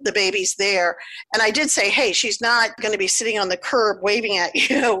or the baby's there. And I did say, hey, she's not going to be sitting on the curb waving at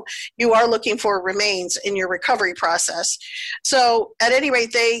you. You are looking for remains in your recovery process. So at any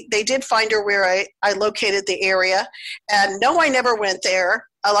rate, they did find her where I located the area. And no, I never went there.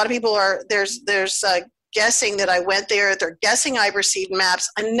 A lot of people there's guessing that I went there. They're guessing I received maps.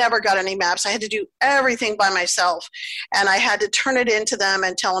 I never got any maps. I had to do everything by myself. And I had to turn it into them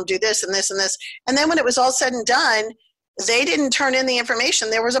and tell them, do this and this and this. And then when it was all said and done, they didn't turn in the information.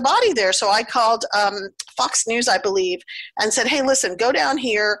 There was a body there. So I called Fox News, I believe, and said, hey, listen, go down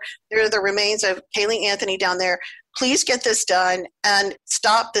here. There are the remains of Kaylee Anthony down there. Please get this done and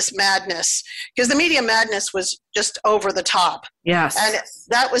stop this madness, because the media madness was just over the top. Yes. And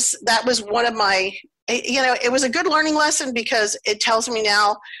that was one of my, it was a good learning lesson, because it tells me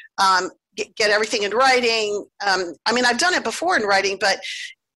now, get everything in writing. I've done it before in writing, but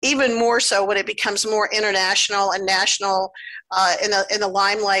even more so when it becomes more international and national, in the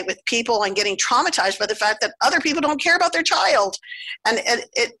limelight with people and getting traumatized by the fact that other people don't care about their child. And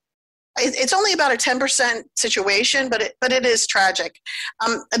it's only about a 10% situation, but it is tragic.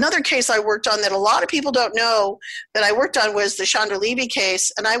 Another case I worked on that a lot of people don't know that I worked on was the Chandra Levy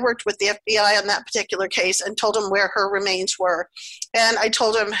case, and I worked with the FBI on that particular case and told them where her remains were. And I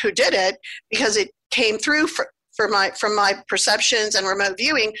told them who did it, because it came through from my perceptions and remote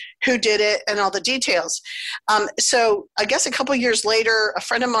viewing, who did it and all the details. So I guess a couple years later, a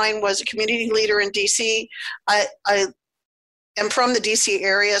friend of mine was a community leader in D.C. I am from the D.C.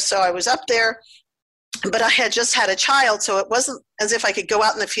 area, so I was up there, but I had just had a child, so it wasn't as if I could go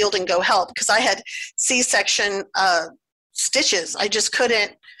out in the field and go help, because I had C-section stitches. I just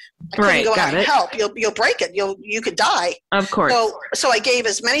couldn't. I couldn't go out and help. You'll break it. You could die. Of course. So I gave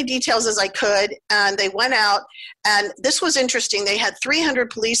as many details as I could, and they went out. And this was interesting. They had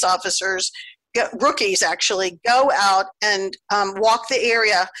 300 police officers, rookies actually, go out and walk the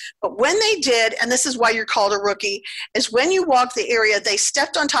area. But when they did, and this is why you're called a rookie, is when you walk the area, they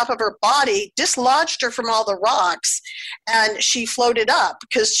stepped on top of her body, dislodged her from all the rocks, and she floated up,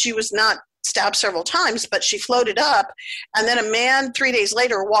 because she was not stabbed several times, but she floated up. And then a man 3 days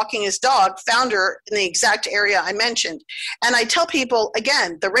later, walking his dog, found her in the exact area I mentioned. And I tell people,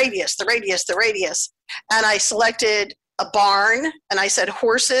 again, the radius. And I selected a barn, and I said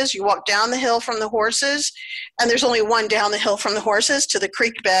horses. You walk down the hill from the horses, and there's only one down the hill from the horses to the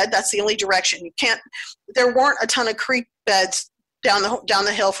creek bed. That's the only direction. There weren't a ton of creek beds down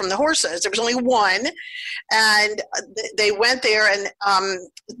the hill from the horses. There was only one, and they went there, and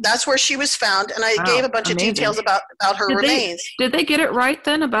that's where she was found. And I gave a bunch of details about her remains. Did they get it right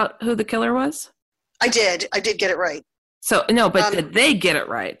then about who the killer was? I did get it right. So no, but did they get it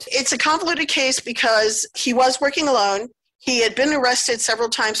right? It's a convoluted case because he was working alone. He had been arrested several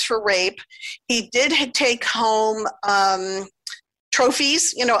times for rape. He did take home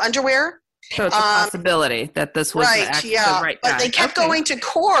trophies, underwear. So it's a possibility that this was the right guy. But they kept going to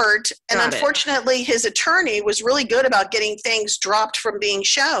court, and unfortunately his attorney was really good about getting things dropped from being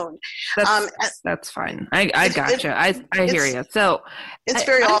shown. That's fine. I gotcha. I hear you. So it's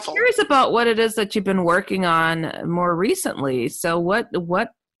very awful. I'm curious about what it is that you've been working on more recently. So what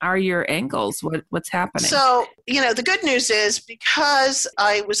are your angles? What's happening? So, the good news is, because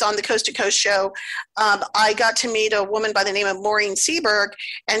I was on the Coast to Coast show, I got to meet a woman by the name of Maureen Seberg,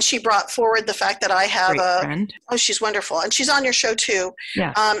 and she brought forward the fact that I have friend. Oh, she's wonderful. And she's on your show too.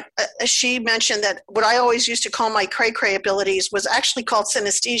 Yeah. She mentioned that what I always used to call my cray-cray abilities was actually called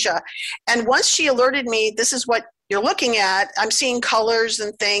synesthesia. And once she alerted me, this is what you're looking at, I'm seeing colors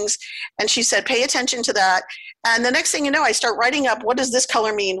and things. And she said, pay attention to that. And the next thing you know, I start writing up, what does this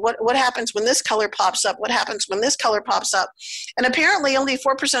color mean? What happens when this color pops up? What happens when this color pops up? And apparently only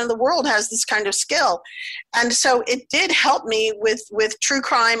 4% of the world has this kind of skill. And so it did help me with true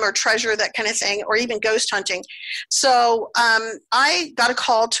crime or treasure, that kind of thing, or even ghost hunting. So I got a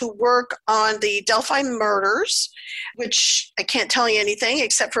call to work on the Delphi murders, which I can't tell you anything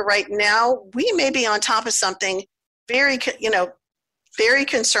except for right now, we may be on top of something very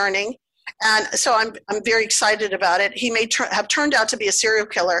concerning. And so I'm very excited about it. He may have turned out to be a serial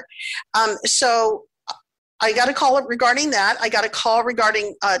killer. So I got a call regarding that. I got a call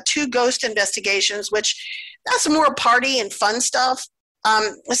regarding 2 ghost investigations, which that's more party and fun stuff.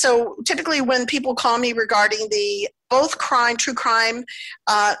 So typically when people call me regarding both crime, true crime,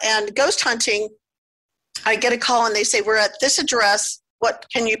 and ghost hunting, I get a call and they say, we're at this address. What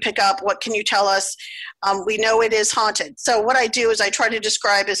can you pick up? What can you tell us? We know it is haunted. So what I do is I try to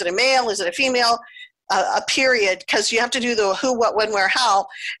describe, is it a male? Is it a female? A period, because you have to do the who, what, when, where, how.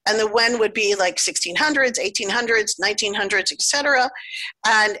 And the when would be like 1600s, 1800s, 1900s, etc.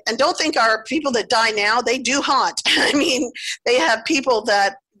 And don't think our people that die now, they do haunt. I mean, they have people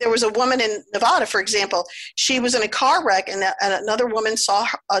that, there was a woman in Nevada, for example, she was in a car wreck, and another woman saw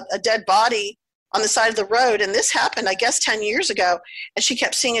a dead body on the side of the road. And this happened, I guess, 10 years ago. And she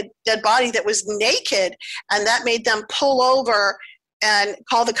kept seeing a dead body that was naked. And that made them pull over and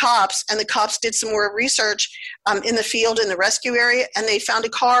call the cops. And the cops did some more research in the field, in the rescue area. And they found a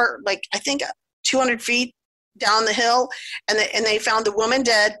car, like, I think 200 feet down the hill. And they found the woman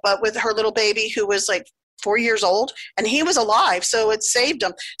dead, but with her little baby, who was like 4 years old, and he was alive, so it saved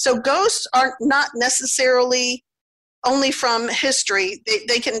him. So ghosts are not necessarily only from history.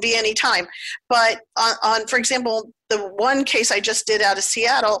 They can be any time. But on, for example, the one case I just did out of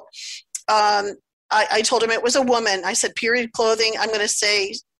Seattle, I told him it was a woman. I said period clothing. I'm going to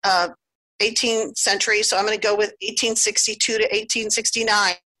say 18th century, so I'm going to go with 1862 to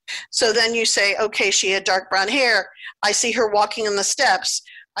 1869. So then you say, okay, she had dark brown hair. I see her walking in the steps.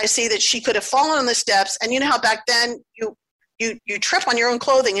 I see that she could have fallen on the steps. And you know how back then you trip on your own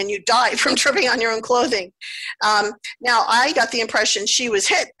clothing and you die from tripping on your own clothing. Now, I got the impression she was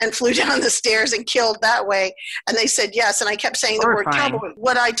hit and flew down the stairs and killed that way. And they said yes. And I kept saying the word cowboy.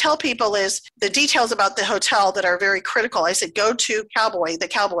 What I tell people is the details about the hotel that are very critical. I said, go to the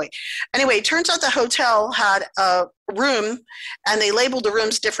cowboy. Anyway, it turns out the hotel had a room, and they labeled the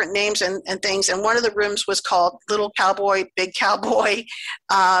rooms different names and things. And one of the rooms was called Little Cowboy, Big Cowboy,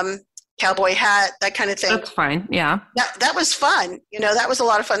 cowboy hat, that kind of thing. That's fine. Yeah. That was fun. That was a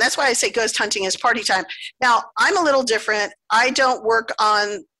lot of fun. That's why I say ghost hunting is party time. Now, I'm a little different. I don't work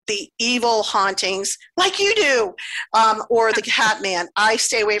on the evil hauntings like you do, or the Hat Man. I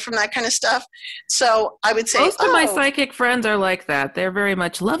stay away from that kind of stuff. So I would say most of my psychic friends are like that. They're very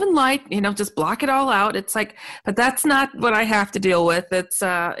much love and light, just block it all out. It's like, but that's not what I have to deal with. It's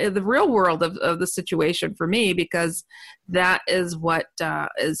the real world of the situation for me, because that is what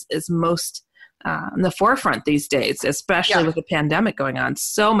is most in the forefront these days, especially with the pandemic going on.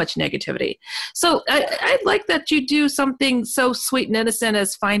 So much negativity. So I like that you do something so sweet and innocent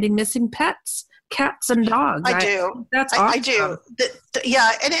as finding missing pets, cats and dogs. I do. That's awesome. I do.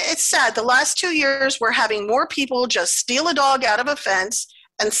 Yeah, and it's sad. The last 2 years, we're having more people just steal a dog out of a fence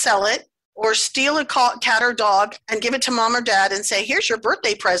and sell it, or steal a cat or dog and give it to mom or dad and say, here's your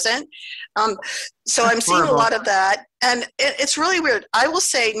birthday present. So I'm seeing a lot of that. And it's really weird. I will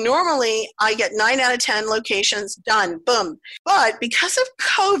say normally I get 9 out of 10 locations done, boom. But because of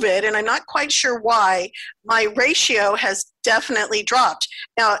COVID, and I'm not quite sure why, my ratio has definitely dropped.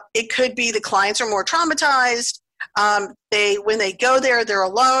 Now, it could be the clients are more traumatized. When they go there, they're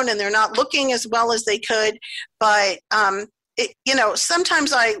alone and they're not looking as well as they could. But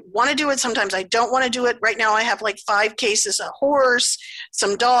sometimes I want to do it. Sometimes I don't want to do it. Right now I have like 5 cases, a horse,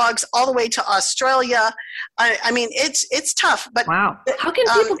 some dogs, all the way to Australia. I mean, it's tough. But wow. How can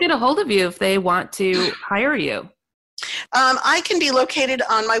people get a hold of you if they want to hire you? I can be located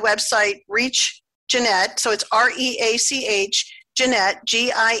on my website, Reach Jeanette. So it's REACH, Jeanette,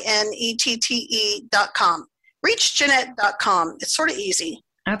 GINETTE.com. ReachJeanette.com. It's sort of easy.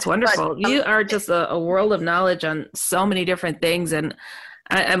 That's wonderful. But, you are just a world of knowledge on so many different things. And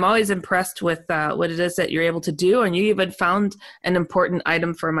I'm always impressed with what it is that you're able to do. And you even found an important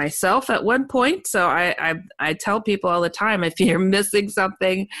item for myself at one point. So I tell people all the time, if you're missing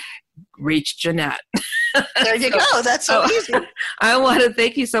something, reach Jeanette. There you go. That's so easy. I want to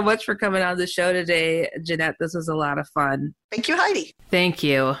thank you so much for coming on the show today, Jeanette. This was a lot of fun. Thank you, Heidi. Thank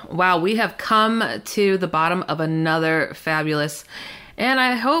you. Wow, we have come to the bottom of another fabulous and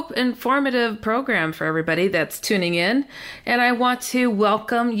I hope informative program for everybody that's tuning in. And I want to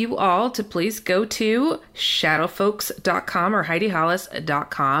welcome you all to please go to shadowfolks.com or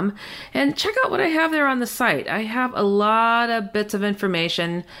HeidiHollis.com and check out what I have there on the site. I have a lot of bits of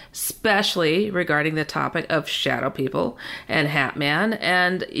information, especially regarding the topic of shadow people and Hat Man.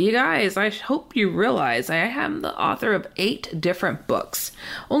 And you guys, I hope you realize I am the author of 8 different books.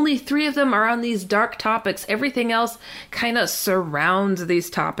 Only 3 of them are on these dark topics. Everything else kind of surrounds these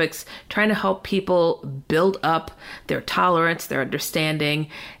topics, trying to help people build up their tolerance, their understanding,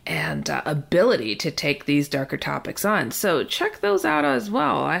 and ability to take these darker topics on. So check those out as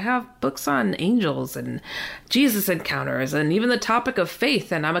well. I have books on angels and Jesus encounters and even the topic of faith.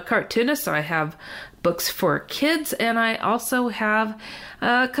 And I'm a cartoonist, so I have books for kids. And I also have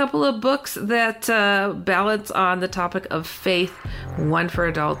a couple of books that balance on the topic of faith, one for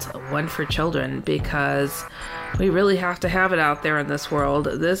adults, one for children, because we really have to have it out there in this world.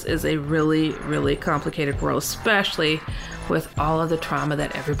 This is a really, really complicated world, especially with all of the trauma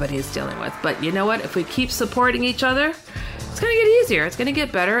that everybody is dealing with. But you know what? If we keep supporting each other, it's going to get easier. It's going to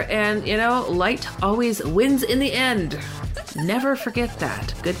get better. And, light always wins in the end. Never forget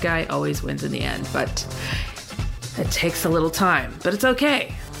that. Good guy always wins in the end. But it takes a little time. But it's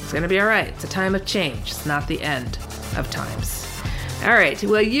okay. It's going to be all right. It's a time of change. It's not the end of times. All right.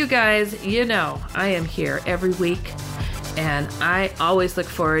 Well, you guys, I am here every week, and I always look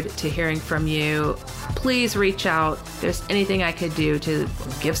forward to hearing from you. Please reach out. If there's anything I could do to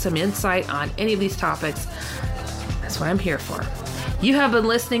give some insight on any of these topics, that's what I'm here for. You have been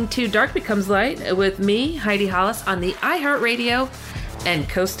listening to Dark Becomes Light with me, Heidi Hollis, on the iHeartRadio and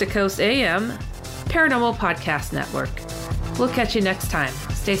Coast to Coast AM Paranormal Podcast Network. We'll catch you next time.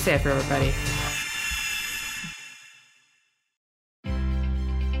 Stay safe, everybody.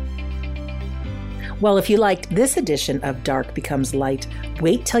 Well, if you liked this edition of Dark Becomes Light,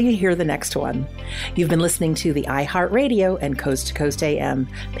 wait till you hear the next one. You've been listening to the iHeartRadio and Coast to Coast AM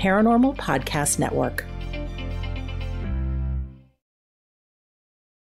Paranormal Podcast Network.